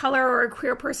person of color or a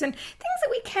queer person. Things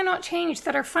that we cannot change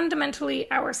that are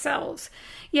fundamentally ourselves.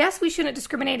 Yes, we shouldn't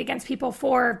discriminate against people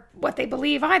for what they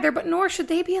believe either, but nor should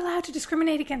they be allowed to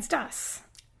discriminate against us.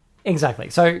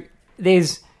 Exactly. So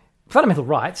there's fundamental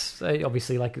rights,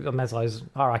 obviously, like Maslow's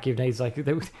hierarchy of needs, like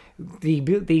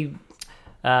the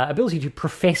ability to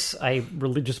profess a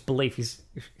religious belief is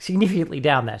significantly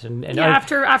down that,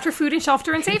 after food and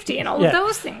shelter and safety and all of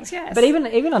those things, yes. But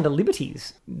even under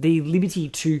liberties, the liberty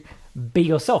to be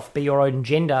yourself, be your own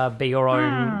gender, be your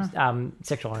own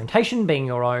sexual orientation, being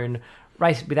your own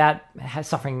race without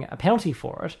suffering a penalty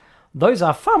for it, those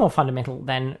are far more fundamental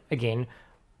than, again,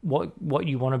 what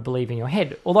you want to believe in your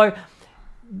head. Although,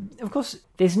 of course,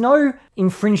 there's no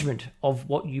infringement of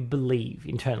what you believe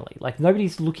internally. Like,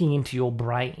 nobody's looking into your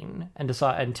brain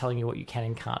and telling you what you can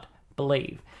and can't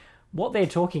believe. What they're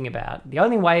talking about, the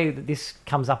only way that this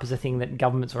comes up as a thing that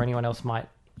governments or anyone else might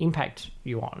impact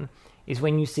you on, is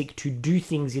when you seek to do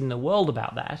things in the world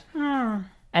about that.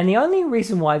 And the only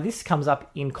reason why this comes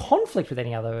up in conflict with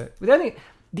any other...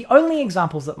 The only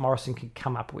examples that Morrison could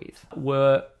come up with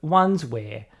were ones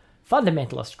where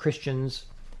fundamentalist Christians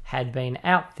had been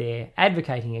out there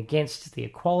advocating against the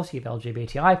equality of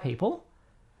LGBTI people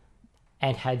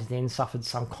and had then suffered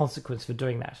some consequence for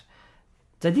doing that.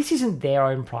 So this isn't their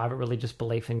own private religious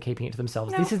belief and keeping it to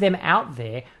themselves. No. This is them out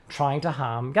there trying to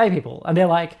harm gay people. And they're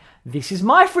like, this is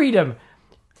my freedom,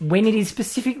 when it is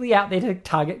specifically out there to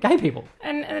target gay people.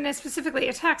 And it specifically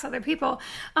attacks other people.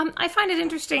 I find it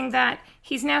interesting that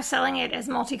he's now selling it as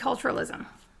multiculturalism.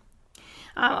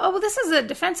 This is a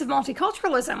defense of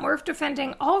multiculturalism. We're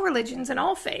defending all religions and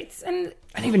all faiths. And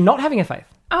even not having a faith.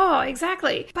 Oh,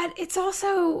 exactly. But it's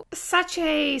also such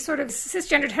a sort of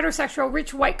cisgendered, heterosexual,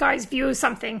 rich white guy's view of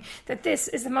something that this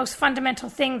is the most fundamental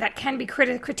thing that can be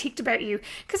critiqued about you.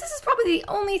 Because this is probably the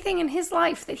only thing in his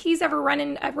life that he's ever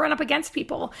run up against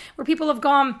people where people have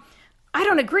gone, I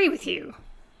don't agree with you.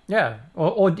 Yeah.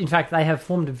 Or in fact, they have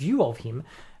formed a view of him.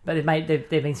 But there have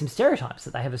been some stereotypes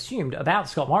that they have assumed about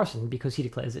Scott Morrison because he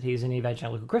declares that he is an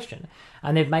evangelical Christian.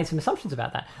 And they've made some assumptions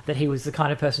about that he was the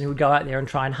kind of person who would go out there and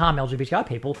try and harm LGBTI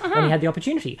people when he had the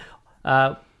opportunity,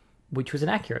 which was an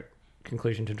accurate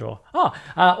conclusion to draw.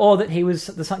 Or that he was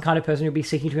the kind of person who would be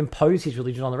seeking to impose his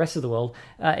religion on the rest of the world,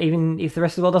 even if the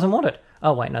rest of the world doesn't want it.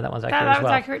 Oh, wait, no, that one's accurate as well. That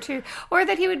one's accurate too. Or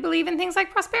that he would believe in things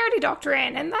like prosperity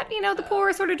doctrine and that, the poor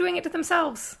are sort of doing it to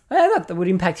themselves. Yeah, that would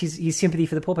impact his sympathy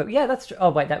for the poor people. Yeah, that's true.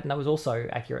 Oh, wait, that was also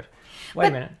accurate. Wait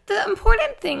a minute. The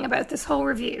important thing about this whole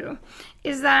review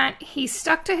is that he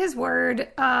stuck to his word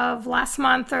of last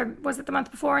month, or was it the month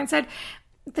before, and said,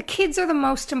 the kids are the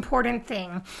most important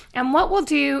thing. And what we'll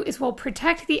do is we'll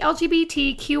protect the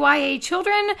LGBTQIA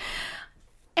children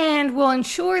and we'll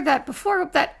ensure that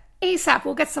ASAP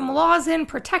we'll get some laws in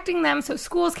protecting them so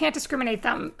schools can't discriminate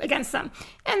against them.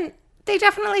 And they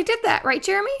definitely did that, right,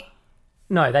 Jeremy?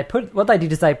 No, what they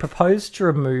did is they proposed to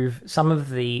remove some of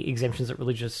the exemptions that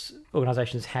religious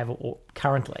organisations have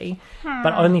currently,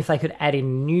 but only if they could add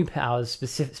in new powers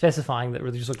specifying that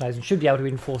religious organisations should be able to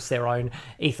enforce their own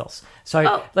ethos.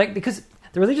 So, because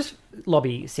the religious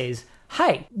lobby says,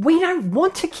 hey, we don't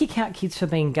want to kick out kids for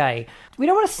being gay. We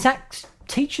don't want to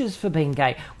teachers for being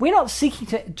gay. We're not seeking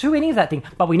to do any of that thing,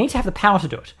 but we need to have the power to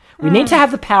do it. We need to have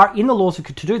the power in the laws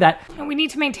to do that. And we need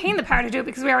to maintain the power to do it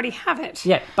because we already have it.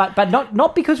 Yeah, but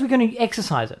not because we're going to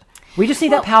exercise it. We just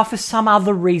need that power for some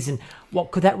other reason.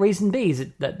 What could that reason be? Is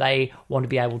it that they want to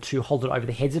be able to hold it over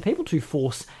the heads of people, to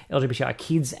force LGBTI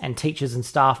kids and teachers and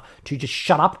staff to just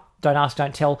shut up, don't ask,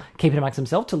 don't tell, keep it amongst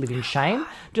themselves, to live in shame?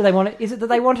 Do they want to? Is it that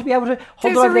they want to be able to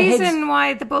hold it over their heads? There's a reason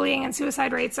why the bullying and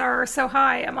suicide rates are so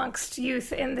high amongst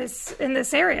youth in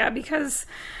this area, because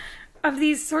of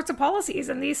these sorts of policies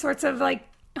and these sorts of, like,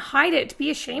 hide it, be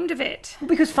ashamed of it.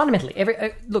 Because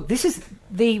fundamentally, look, this is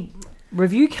the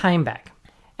review came back,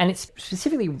 and it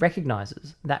specifically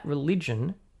recognises that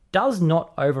religion does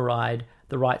not override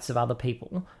the rights of other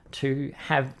people to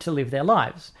live their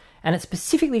lives. And it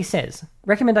specifically says,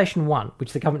 recommendation 1,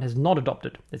 which the government has not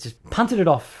adopted, it's just punted it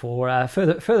off for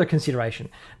further consideration.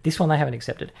 This one they haven't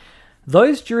accepted.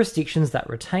 Those jurisdictions that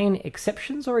retain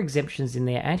exceptions or exemptions in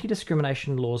their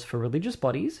anti-discrimination laws for religious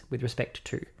bodies with respect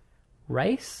to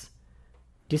race,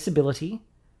 disability,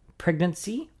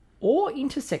 pregnancy, or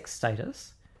intersex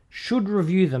status should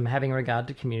review them having regard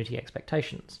to community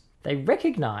expectations. They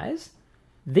recognise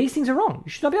these things are wrong.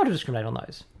 You should not be able to discriminate on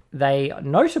those. They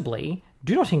notably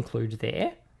do not include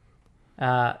their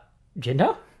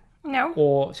gender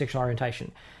or sexual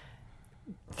orientation.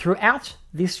 Throughout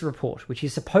this report, which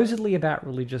is supposedly about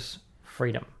religious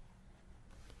freedom,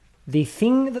 the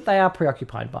thing that they are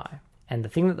preoccupied by, and the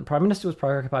thing that the Prime Minister was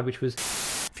preoccupied, which was...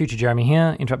 Future Jeremy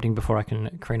here, interrupting before I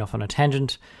can careen off on a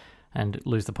tangent and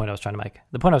lose the point I was trying to make.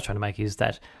 The point I was trying to make is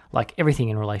that, like everything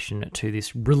in relation to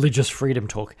this religious freedom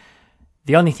talk,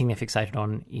 the only thing they're fixated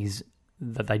on is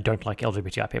that they don't like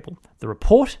LGBTI people. The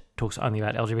report talks only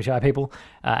about LGBTI people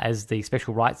as the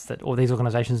special rights that all these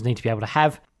organisations need to be able to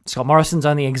have. Scott Morrison's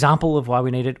only example of why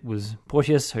we need it was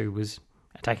Porteous, who was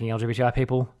attacking LGBTI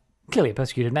people. Clearly a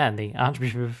persecuted man, the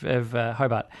Archbishop of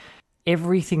Hobart.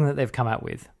 Everything that they've come out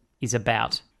with is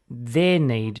about their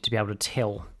need to be able to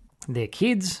tell their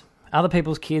kids, other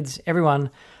people's kids,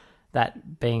 everyone,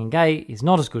 that being gay is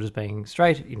not as good as being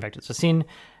straight. In fact, it's a sin,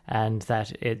 and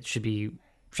that it should be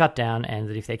shut down, and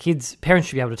that if their kids, parents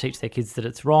should be able to teach their kids that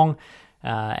it's wrong,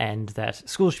 and that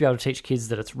schools should be able to teach kids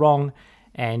that it's wrong,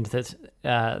 and that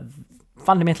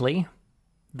fundamentally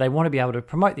they want to be able to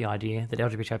promote the idea that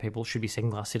LGBTI people should be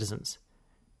second-class citizens.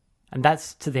 And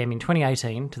that's to them in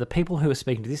 2018, to the people who are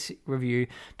speaking to this review,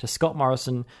 to Scott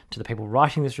Morrison, to the people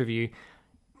writing this review,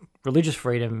 religious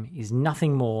freedom is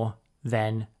nothing more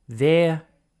than their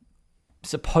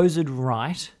supposed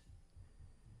right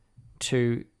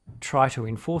to try to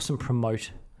enforce and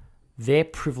promote their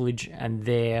privilege and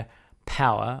their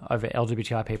power over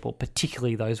LGBTI people,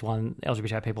 particularly those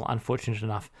LGBTI people unfortunate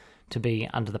enough to be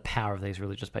under the power of these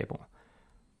religious people.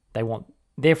 They want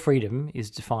their freedom is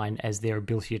defined as their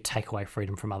ability to take away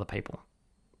freedom from other people.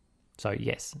 So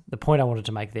yes, the point I wanted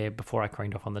to make there before I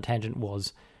careened off on the tangent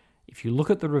was, if you look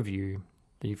at the review,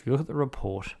 if you look at the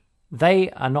report, they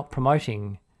are not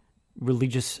promoting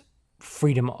religious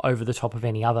freedom over the top of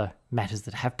any other matters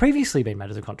that have previously been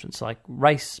matters of conscience, like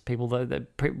race.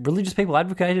 Religious people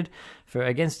advocated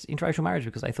against interracial marriage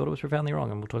because they thought it was profoundly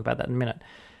wrong, and we'll talk about that in a minute.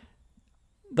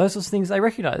 Those sorts of things they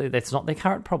recognise. That's not their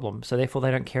current problem, so therefore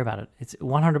they don't care about it. It's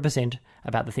 100%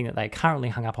 about the thing that they currently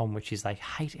hung up on, which is they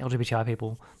hate LGBTI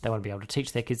people. They want to be able to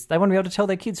teach their kids. They want to be able to tell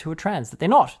their kids who are trans that they're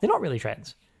not really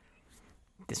trans.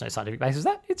 There's no scientific basis for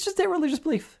that. It's just their religious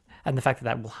belief. And the fact that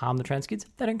that will harm the trans kids,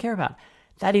 they don't care about.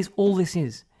 That is all this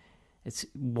is. It's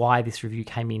why this review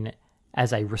came in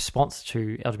as a response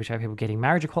to LGBTI people getting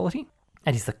marriage equality.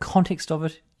 It is the context of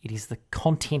it. It is the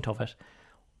content of it.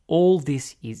 All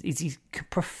this is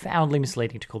profoundly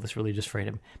misleading to call this religious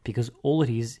freedom, because all it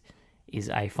is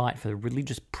a fight for the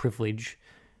religious privilege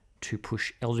to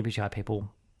push LGBTI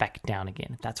people back down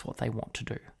again. That's what they want to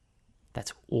do.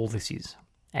 That's all this is.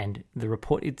 And the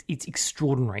report, it's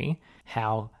extraordinary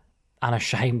how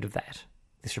unashamed of that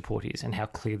this report is and how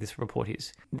clear this report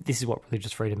is. This is what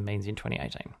religious freedom means in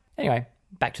 2018. Anyway,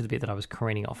 back to the bit that I was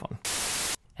careening off on.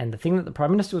 And the thing that the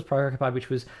Prime Minister was preoccupied, which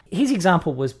was, his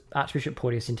example was Archbishop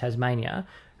Porteous in Tasmania,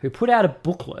 who put out a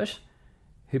booklet,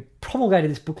 who promulgated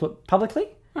this booklet publicly,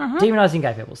 demonising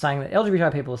gay people, saying that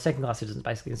LGBTI people are second-class citizens,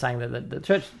 basically, and saying that the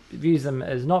church views them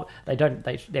as not,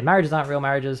 their marriages aren't real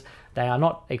marriages, they are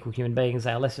not equal human beings,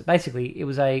 they are less. Basically, it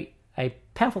was a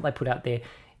pamphlet they put out there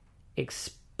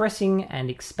expressing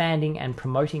and expanding and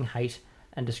promoting hate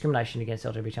and discrimination against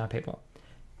LGBTI people.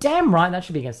 Damn right, that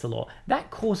should be against the law.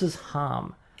 That causes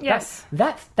harm. Yes.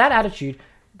 That attitude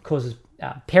causes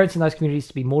parents in those communities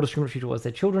to be more discriminatory towards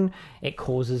their children. It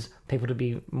causes people to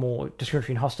be more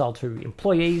discriminatory and hostile to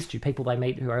employees, to people they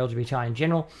meet who are LGBTI in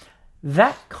general.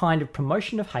 That kind of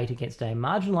promotion of hate against a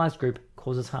marginalised group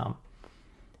causes harm.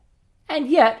 And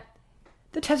yet,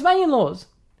 the Tasmanian laws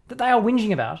that they are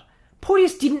whinging about,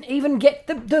 Porteous didn't even get...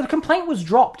 The complaint was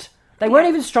dropped. They weren't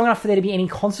even strong enough for there to be any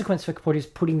consequence for Porteous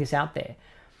putting this out there.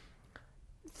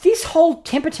 This whole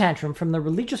temper tantrum from the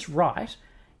religious right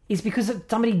is because of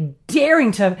somebody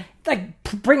daring to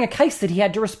bring a case that he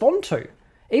had to respond to,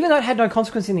 even though it had no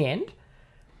consequence in the end.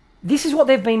 This is what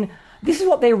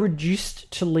they're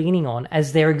reduced to leaning on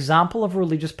as their example of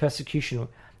religious persecution.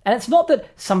 And it's not that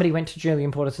somebody went to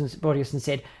Julian Porteous and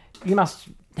said, you must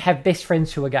have best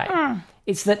friends who are gay.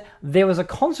 It's that there was a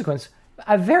consequence,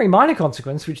 a very minor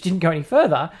consequence, which didn't go any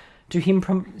further, to him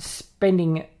from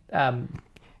spending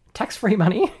tax-free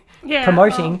money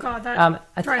promoting a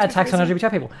tax on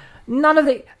LGBT people.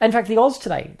 In fact, the Oz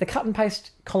Today, the cut and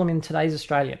paste column in today's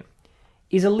Australian,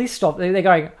 is a list of, they're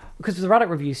going, because the Ruddock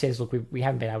Review says, look, we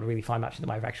haven't been able to really find much in the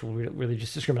way of actual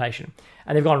religious discrimination.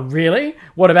 And they've gone, really?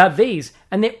 What about these?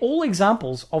 And they're all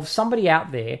examples of somebody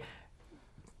out there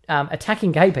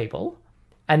attacking gay people,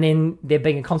 and then there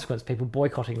being a consequence, people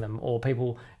boycotting them or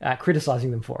people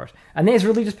criticising them for it. And there's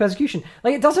religious persecution.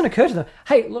 Like, it doesn't occur to them,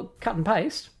 hey, look, cut and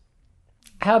paste.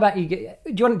 How about do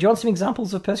you want some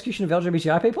examples of persecution of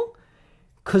LGBTI people?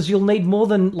 Because you'll need more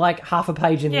than like half a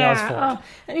page in the Oz for it.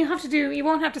 And you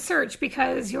won't have to search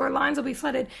because your lines will be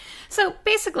flooded. So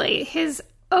basically, his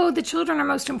the children are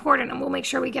most important and we'll make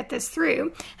sure we get this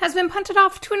through, has been punted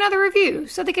off to another review.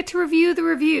 So they get to review the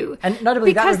review. And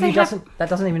notably, that review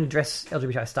doesn't even address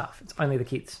LGBTI staff. It's only the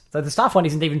kids. So the staff one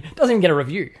doesn't even get a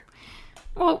review.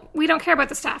 Well, we don't care about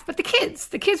the staff, but the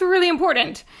kids were really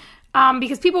important.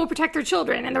 Because people will protect their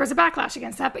children, and there was a backlash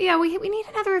against that. But yeah, we need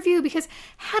another review, because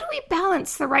how do we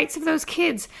balance the rights of those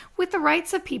kids with the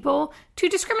rights of people to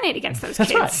discriminate against those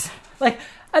kids? Right. Like,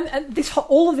 and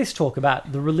all of this talk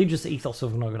about the religious ethos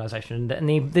of an organisation and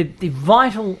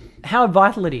the how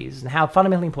vital it is and how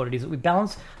fundamentally important it is that we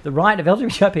balance the right of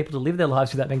LGBTI people to live their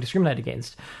lives without being discriminated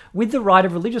against with the right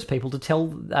of religious people to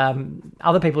tell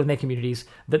other people in their communities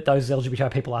that those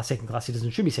LGBTI people are second-class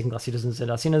citizens, should be second-class citizens, and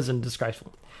are sinners and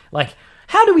disgraceful. Like,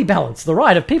 how do we balance the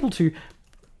right of people to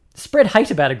spread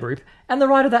hate about a group and the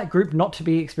right of that group not to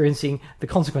be experiencing the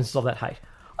consequences of that hate?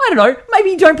 I don't know,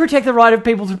 maybe you don't protect the right of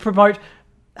people to promote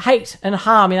hate and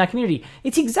harm in our community.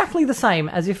 It's exactly the same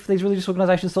as if these religious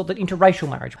organisations thought that interracial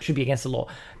marriage should be against the law.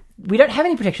 We don't have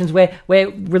any protections where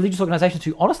religious organisations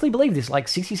who honestly believe this, like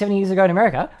 60, 70 years ago in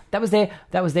America, that was the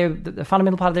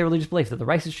fundamental part of their religious belief, that the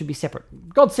races should be separate.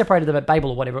 God separated them at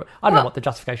Babel or whatever. I don't know what the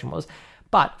justification was.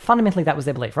 But fundamentally that was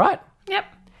their belief, right? Yep.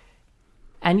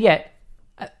 And yet,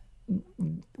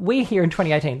 we here in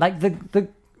 2018, like the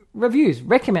reviews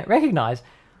recognise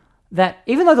that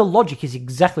even though the logic is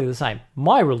exactly the same,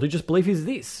 my religious belief is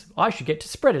this, I should get to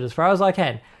spread it as far as I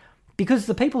can. Because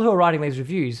the people who are writing these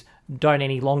reviews don't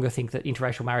any longer think that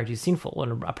interracial marriage is sinful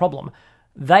and a problem.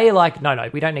 They're like, no,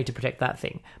 we don't need to protect that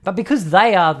thing. But because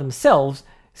they are themselves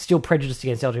still prejudiced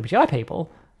against LGBTI people,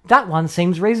 that one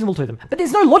seems reasonable to them. But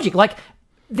there's no logic. Like,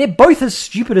 they're both as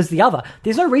stupid as the other.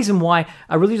 There's no reason why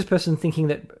a religious person thinking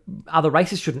that other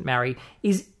races shouldn't marry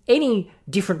is any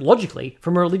different logically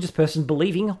from a religious person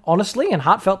believing honestly and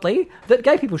heartfeltly that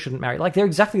gay people shouldn't marry. Like, they're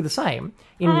exactly the same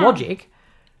in logic,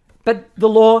 but the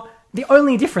law, the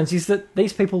only difference is that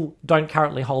these people don't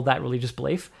currently hold that religious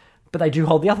belief, but they do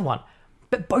hold the other one.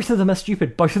 But both of them are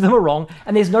stupid, both of them are wrong,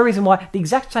 and there's no reason why, the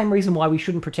exact same reason why we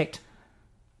shouldn't protect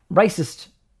racist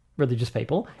religious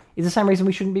people is the same reason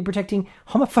we shouldn't be protecting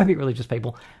homophobic religious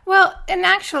people. Well, and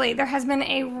actually, there has been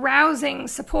a rousing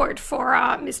support for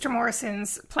Mr.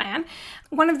 Morrison's plan.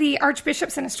 One of the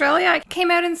archbishops in Australia came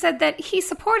out and said that he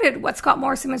supported what Scott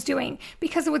Morrison was doing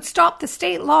because it would stop the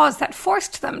state laws that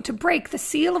forced them to break the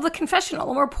seal of the confessional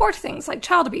and report things like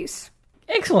child abuse.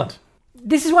 Excellent.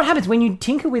 This is what happens when you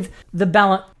tinker with the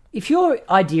balance. If your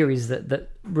idea is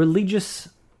that religious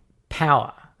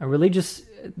power and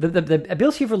the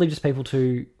ability of religious people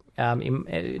to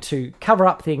cover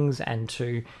up things and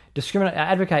to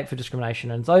advocate for discrimination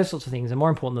and those sorts of things are more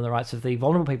important than the rights of the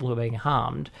vulnerable people who are being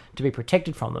harmed to be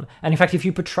protected from them. And in fact, if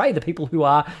you portray the people who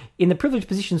are in the privileged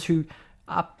positions who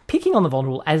are picking on the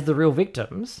vulnerable as the real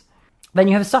victims, then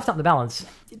you have stuffed up the balance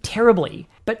terribly.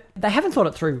 But they haven't thought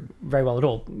it through very well at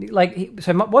all.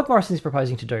 What Morrison is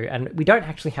proposing to do, and we don't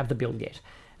actually have the bill yet,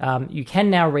 you can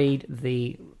now read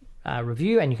the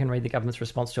review and you can read the government's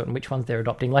response to it and which ones they're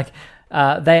adopting. Like,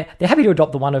 they're happy to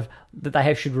adopt the one of that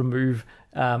they should remove.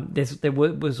 There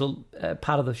was a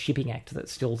part of the Shipping Act that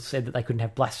still said that they couldn't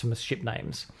have blasphemous ship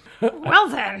names. Well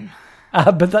then.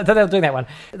 But they're doing that one.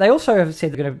 They also have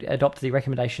said they're going to adopt the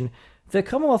recommendation the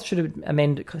Commonwealth should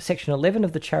amend Section 11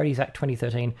 of the Charities Act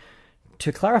 2013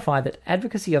 to clarify that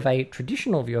advocacy of a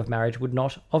traditional view of marriage would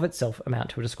not of itself amount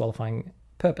to a disqualifying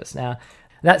purpose. Now,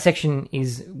 that section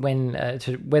is when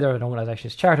to whether an organisation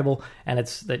is charitable, and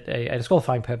it's that a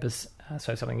disqualifying purpose,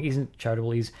 so something isn't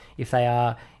charitable, is if they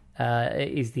are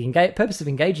is the purpose of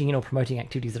engaging in or promoting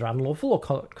activities that are unlawful or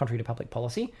contrary to public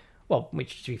policy. Well,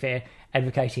 which, to be fair,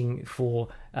 advocating for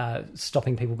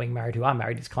stopping people being married who are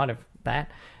married is kind of that,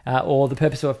 or the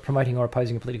purpose of promoting or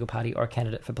opposing a political party or a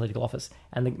candidate for political office.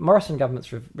 And the Morrison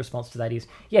government's response to that is,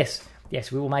 yes,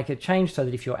 we will make a change so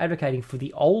that if you're advocating for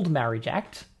the old Marriage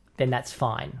Act, then that's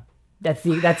fine. That's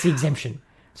the exemption.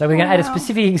 So we're going to add a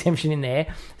specific exemption in there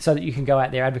so that you can go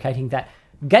out there advocating that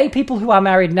gay people who are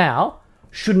married now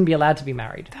shouldn't be allowed to be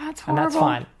married. That's horrible. And that's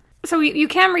fine. So you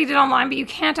can read it online, but you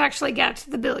can't actually get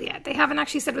the bill yet. They haven't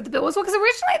actually said what the bill was. Well, because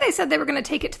originally they said they were going to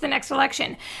take it to the next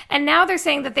election. And now they're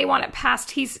saying that they want it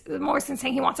passed. Morrison's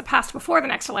saying he wants it passed before the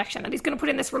next election, that he's going to put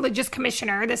in this religious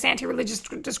commissioner, this anti-religious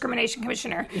discrimination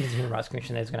commissioner. The Human Rights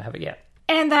Commission is going to have it, yeah.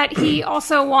 And that he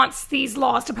also wants these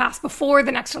laws to pass before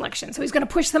the next election. So he's going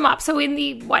to push them up. So in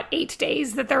the, 8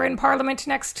 days that they're in Parliament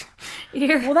next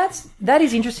year? Well, that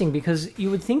is interesting, because you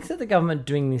would think that the government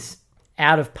doing this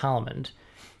out of Parliament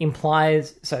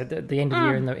implies, so the end of the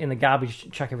year in the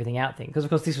garbage chuck everything out thing, because of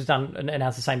course this was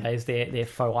announced the same day as their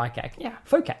faux ICAC. Yeah.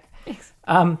 FOCAC. Yes.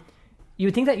 You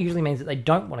would think that usually means that they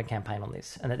don't want to campaign on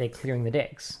this and that they're clearing the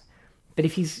decks. But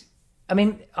if he's...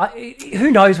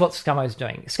 who knows what ScoMo's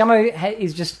doing? ScoMo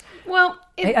is just... Well...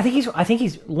 I think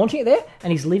he's launching it there,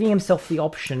 and he's leaving himself the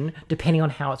option depending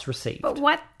on how it's received. But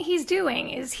what he's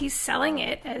doing is he's selling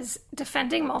it as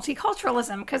defending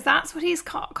multiculturalism, because that's what he's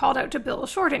called out to Bill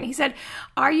Shorten. He said,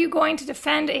 are you going to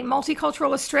defend a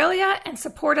multicultural Australia and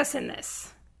support us in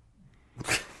this?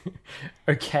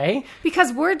 Okay.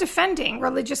 Because we're defending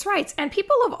religious rights, and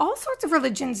people of all sorts of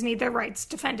religions need their rights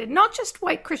defended, not just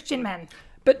white Christian men.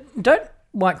 But don't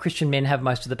white Christian men have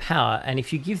most of the power? And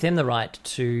if you give them the right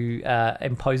to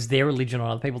impose their religion on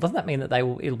other people, doesn't that mean that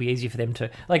it'll be easier for them to...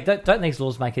 don't these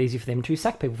laws make it easier for them to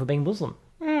sack people for being Muslim?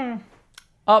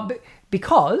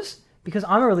 Because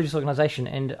I'm a religious organisation,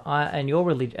 and your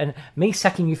religion, and me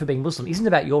sacking you for being Muslim isn't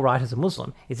about your right as a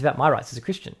Muslim, it's about my rights as a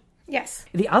Christian. Yes.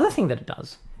 The other thing that it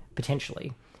does,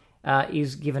 potentially,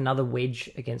 is give another wedge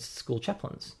against school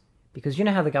chaplains. Because you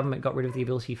know how the government got rid of the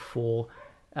ability for...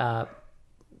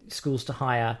 schools to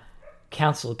hire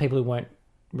counsellors, people who weren't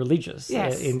religious,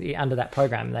 yes. Under that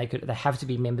program. They have to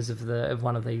be members of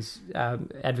one of these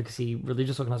advocacy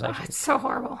religious organisations. Oh, it's so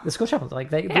horrible. The school chaplains,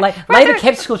 Labor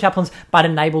kept school chaplains, but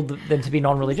enabled them to be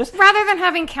non-religious. Rather than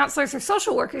having counsellors or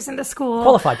social workers in the school,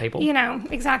 qualified people,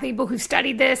 exactly, people who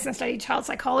studied this and studied child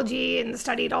psychology and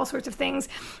studied all sorts of things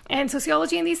and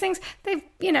sociology and these things. They've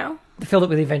filled it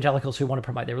with evangelicals who want to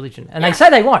promote their religion, and they say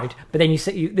they won't. But then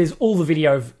there's all the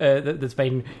video of, that's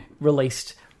been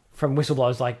released from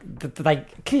whistleblowers, they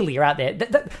clearly are out there.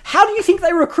 How do you think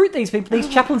they recruit these people, these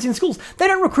chaplains in schools? They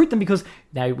don't recruit them because,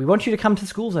 no, we want you to come to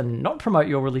schools and not promote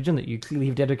your religion that you clearly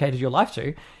have dedicated your life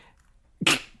to.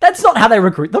 That's not how they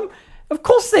recruit them. Of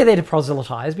course they're there to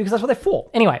proselytise, because that's what they're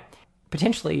for. Anyway,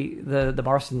 potentially the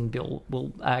Morrison bill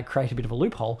will create a bit of a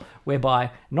loophole whereby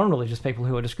non-religious people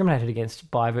who are discriminated against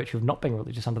by virtue of not being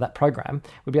religious under that program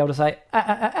would be able to say,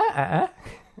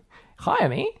 hire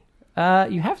me.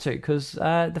 You have to, because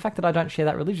the fact that I don't share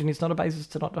that religion is not a basis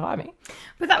to not to hire me.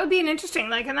 But that would be an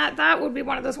interesting, and that would be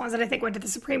one of those ones that I think went to the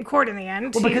Supreme Court in the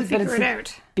end to figure it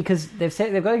out. Because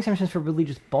they've got exemptions for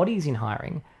religious bodies in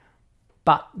hiring,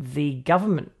 but the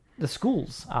government, the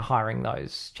schools are hiring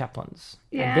those chaplains,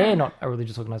 and they're not a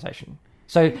religious organisation.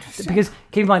 So, because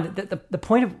keep in mind that the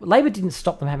point of Labor didn't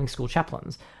stop them having school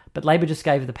chaplains, but Labor just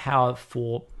gave the power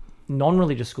for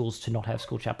non-religious schools to not have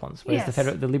school chaplains, whereas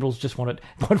the Liberals just wanted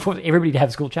everybody to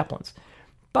have school chaplains,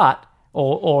 but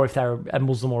or if they're a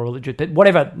Muslim or religious, but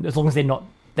whatever, as long as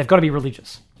they've got to be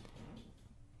religious.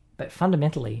 But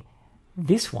fundamentally,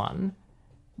 this one,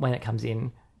 when it comes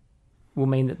in, will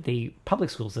mean that the public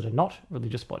schools that are not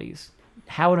religious bodies,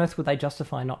 how on earth would they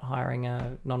justify not hiring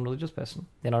a non-religious person?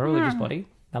 They're not a religious body.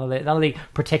 None of the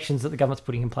protections that the government's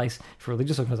putting in place for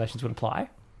religious organisations would apply.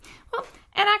 Well,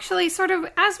 and actually, sort of,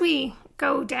 as we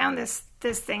go down this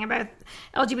thing about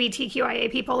LGBTQIA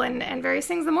people and various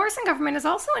things, the Morrison government has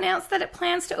also announced that it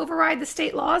plans to override the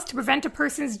state laws to prevent a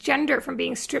person's gender from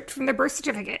being stripped from their birth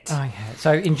certificate. Okay.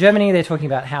 So in Germany, they're talking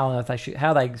about how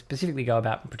they specifically go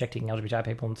about protecting LGBTI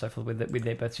people and so forth with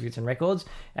their birth certificates and records.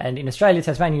 And in Australia,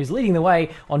 Tasmania is leading the way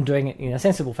on doing it in a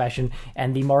sensible fashion.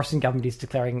 And the Morrison government is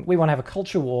declaring, we want to have a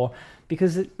culture war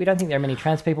because we don't think there are many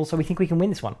trans people, so we think we can win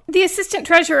this one. The Assistant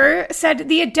Treasurer said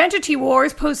the identity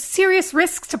wars pose serious serious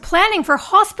risks to planning for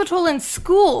hospital and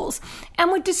schools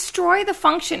and would destroy the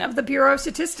function of the Bureau of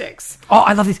Statistics. Oh,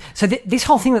 I love this. So this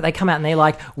whole thing that they come out and they're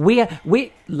like,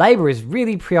 Labor is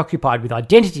really preoccupied with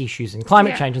identity issues and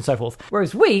climate change and so forth,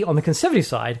 whereas we, on the Conservative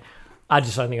side, are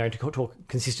just only going to talk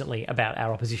consistently about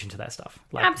our opposition to that stuff.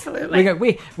 Like,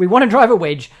 absolutely. We want to drive a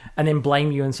wedge and then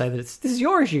blame you and say that this is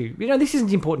your issue. This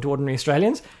isn't important to ordinary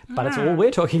Australians, but it's all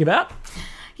we're talking about.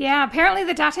 Yeah, apparently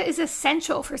the data is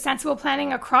essential for sensible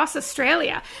planning across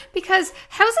Australia because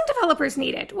housing developers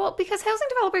need it. Well, because housing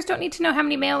developers don't need to know how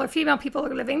many male or female people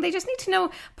are living. They just need to know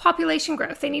population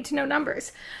growth. They need to know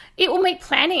numbers. It will make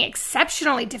planning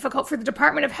exceptionally difficult for the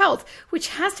Department of Health, which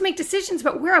has to make decisions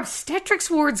about where obstetrics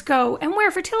wards go and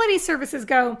where fertility services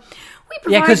go.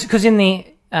 Because in the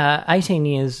 18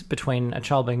 years between a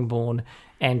child being born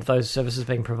and those services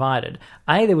being provided,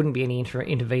 A, there wouldn't be any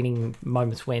intervening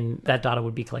moments when that data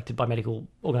would be collected by medical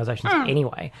organisations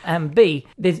anyway. And B,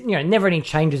 there's never any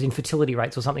changes in fertility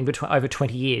rates or something over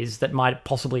 20 years that might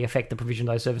possibly affect the provision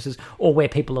of those services or where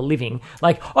people are living.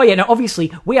 Like,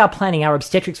 obviously, we are planning our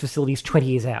obstetrics facilities 20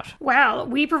 years out. Well,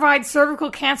 we provide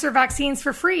cervical cancer vaccines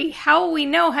for free. How will we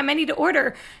know how many to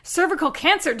order? Cervical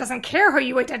cancer doesn't care how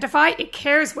you identify. It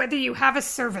cares whether you have a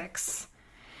cervix.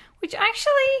 Which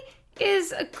actually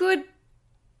is a good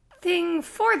thing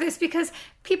for this because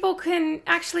people can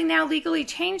actually now legally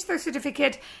change their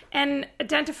certificate and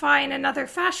identify in another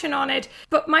fashion on it,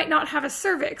 but might not have a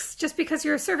cervix. Just because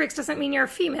you're a cervix doesn't mean you're a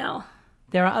female.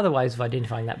 There are other ways of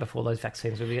identifying that before those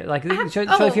vaccines would be so if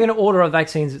you're going to order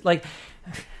vaccines,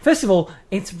 first of all,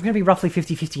 it's going to be roughly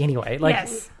 50-50 anyway.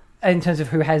 Yes. In terms of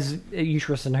who has a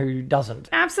uterus and who doesn't.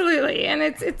 Absolutely. And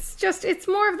it's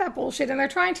more of that bullshit. And they're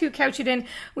trying to couch it in,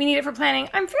 we need it for planning.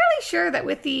 I'm fairly sure that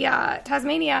with the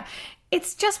Tasmania,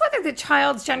 it's just whether the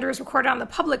child's gender is recorded on the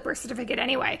public birth certificate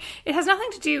anyway. It has nothing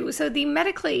to do. So the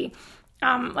medically...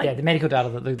 the medical data,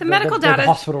 the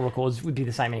hospital records would be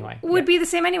the same anyway. Be the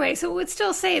same anyway. So it would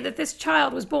still say that this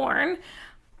child was born.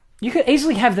 You could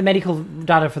easily have the medical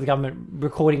data for the government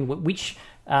recording which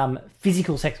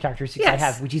physical sex characteristics they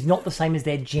have, which is not the same as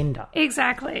their gender.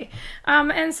 Exactly.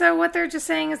 And so what they're just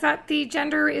saying is that the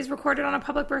gender is recorded on a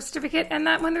public birth certificate and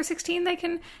that when they're 16, they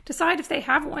can decide if they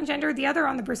have one gender or the other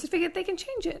on the birth certificate, they can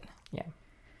change it. Yeah.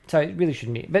 So it really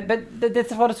shouldn't be. But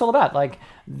that's what it's all about. Like,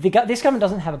 this government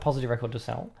doesn't have a positive record to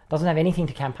sell, doesn't have anything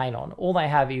to campaign on. All they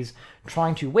have is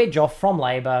trying to wedge off from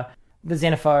Labor the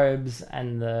xenophobes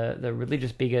and the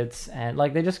religious bigots, and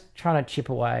they're just trying to chip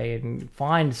away and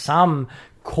find some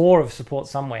core of support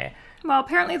somewhere. Well,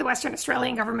 apparently the Western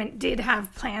Australian government did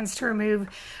have plans to remove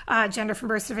gender from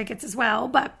birth certificates as well,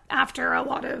 but after a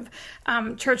lot of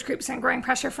church groups and growing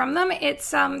pressure from them, it's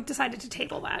decided to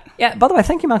table that. Yeah, by the way,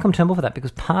 thank you, Malcolm Turnbull, for that,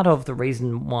 because part of the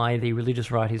reason why the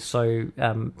religious right is so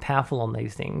powerful on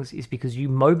these things is because you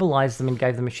mobilised them and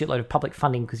gave them a shitload of public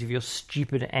funding because of your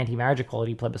stupid anti-marriage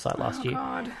equality plebiscite last year.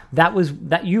 God.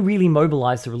 That you really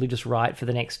mobilised the religious right for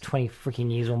the next 20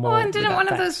 freaking years or more. Well, and didn't one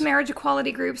of those marriage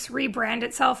equality groups rebrand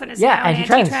itself and is now an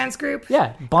anti-trans group?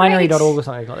 Yeah, binary.org or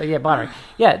something like that. Yeah, binary.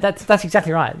 Yeah, that's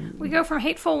exactly right. We go from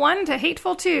hateful 1 to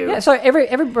hateful 2. Yeah, so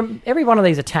every one of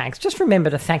these attacks, just remember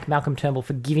to thank Malcolm Turnbull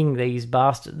for giving these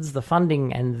bastards the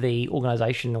funding and the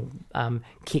organisational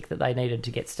kick that they needed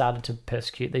to get started to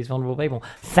persecute these vulnerable people.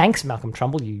 Thanks, Malcolm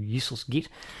Turnbull, you useless git.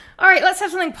 All right, let's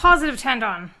have something positive to end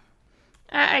on.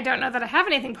 I don't know that I have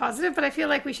anything positive, but I feel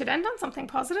like we should end on something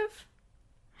positive.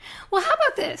 Well, how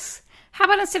about this? How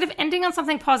about instead of ending on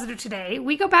something positive today,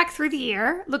 we go back through the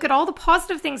year, look at all the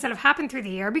positive things that have happened through the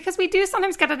year, because we do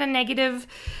sometimes get at a negative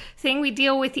thing. We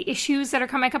deal with the issues that are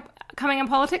coming in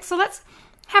politics. So let's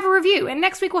have a review. And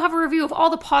next week we'll have a review of all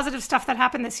the positive stuff that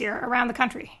happened this year around the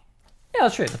country. Yeah,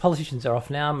 that's true. The politicians are off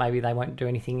now. Maybe they won't do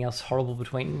anything else horrible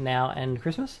between now and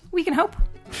Christmas. We can hope.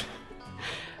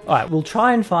 All right, we'll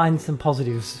try and find some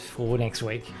positives for next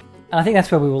week. And I think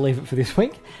that's where we will leave it for this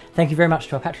week. Thank you very much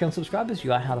to our Patreon subscribers.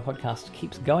 You are how the podcast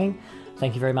keeps going.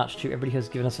 Thank you very much to everybody who has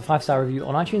given us a 5-star review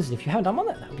on iTunes. And if you haven't done one,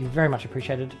 that would be very much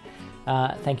appreciated.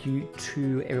 Thank you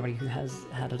to everybody who has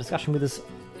had a discussion with us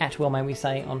at Well May We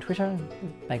Say on Twitter.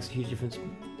 It makes a huge difference.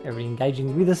 Everybody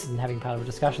engaging with us and having part of a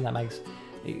discussion, that makes...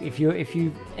 If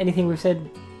you anything we've said,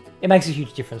 it makes a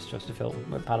huge difference to us to feel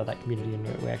we're part of that community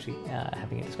and we're actually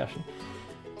having a discussion.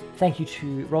 Thank you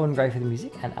to Rowan Gray for the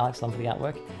music and Alex Lum for the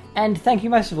artwork. And thank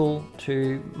you most of all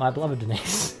to my beloved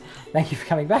Denise. Thank you for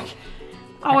coming back.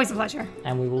 Always a pleasure.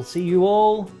 And we will see you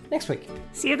all next week.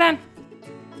 See you then.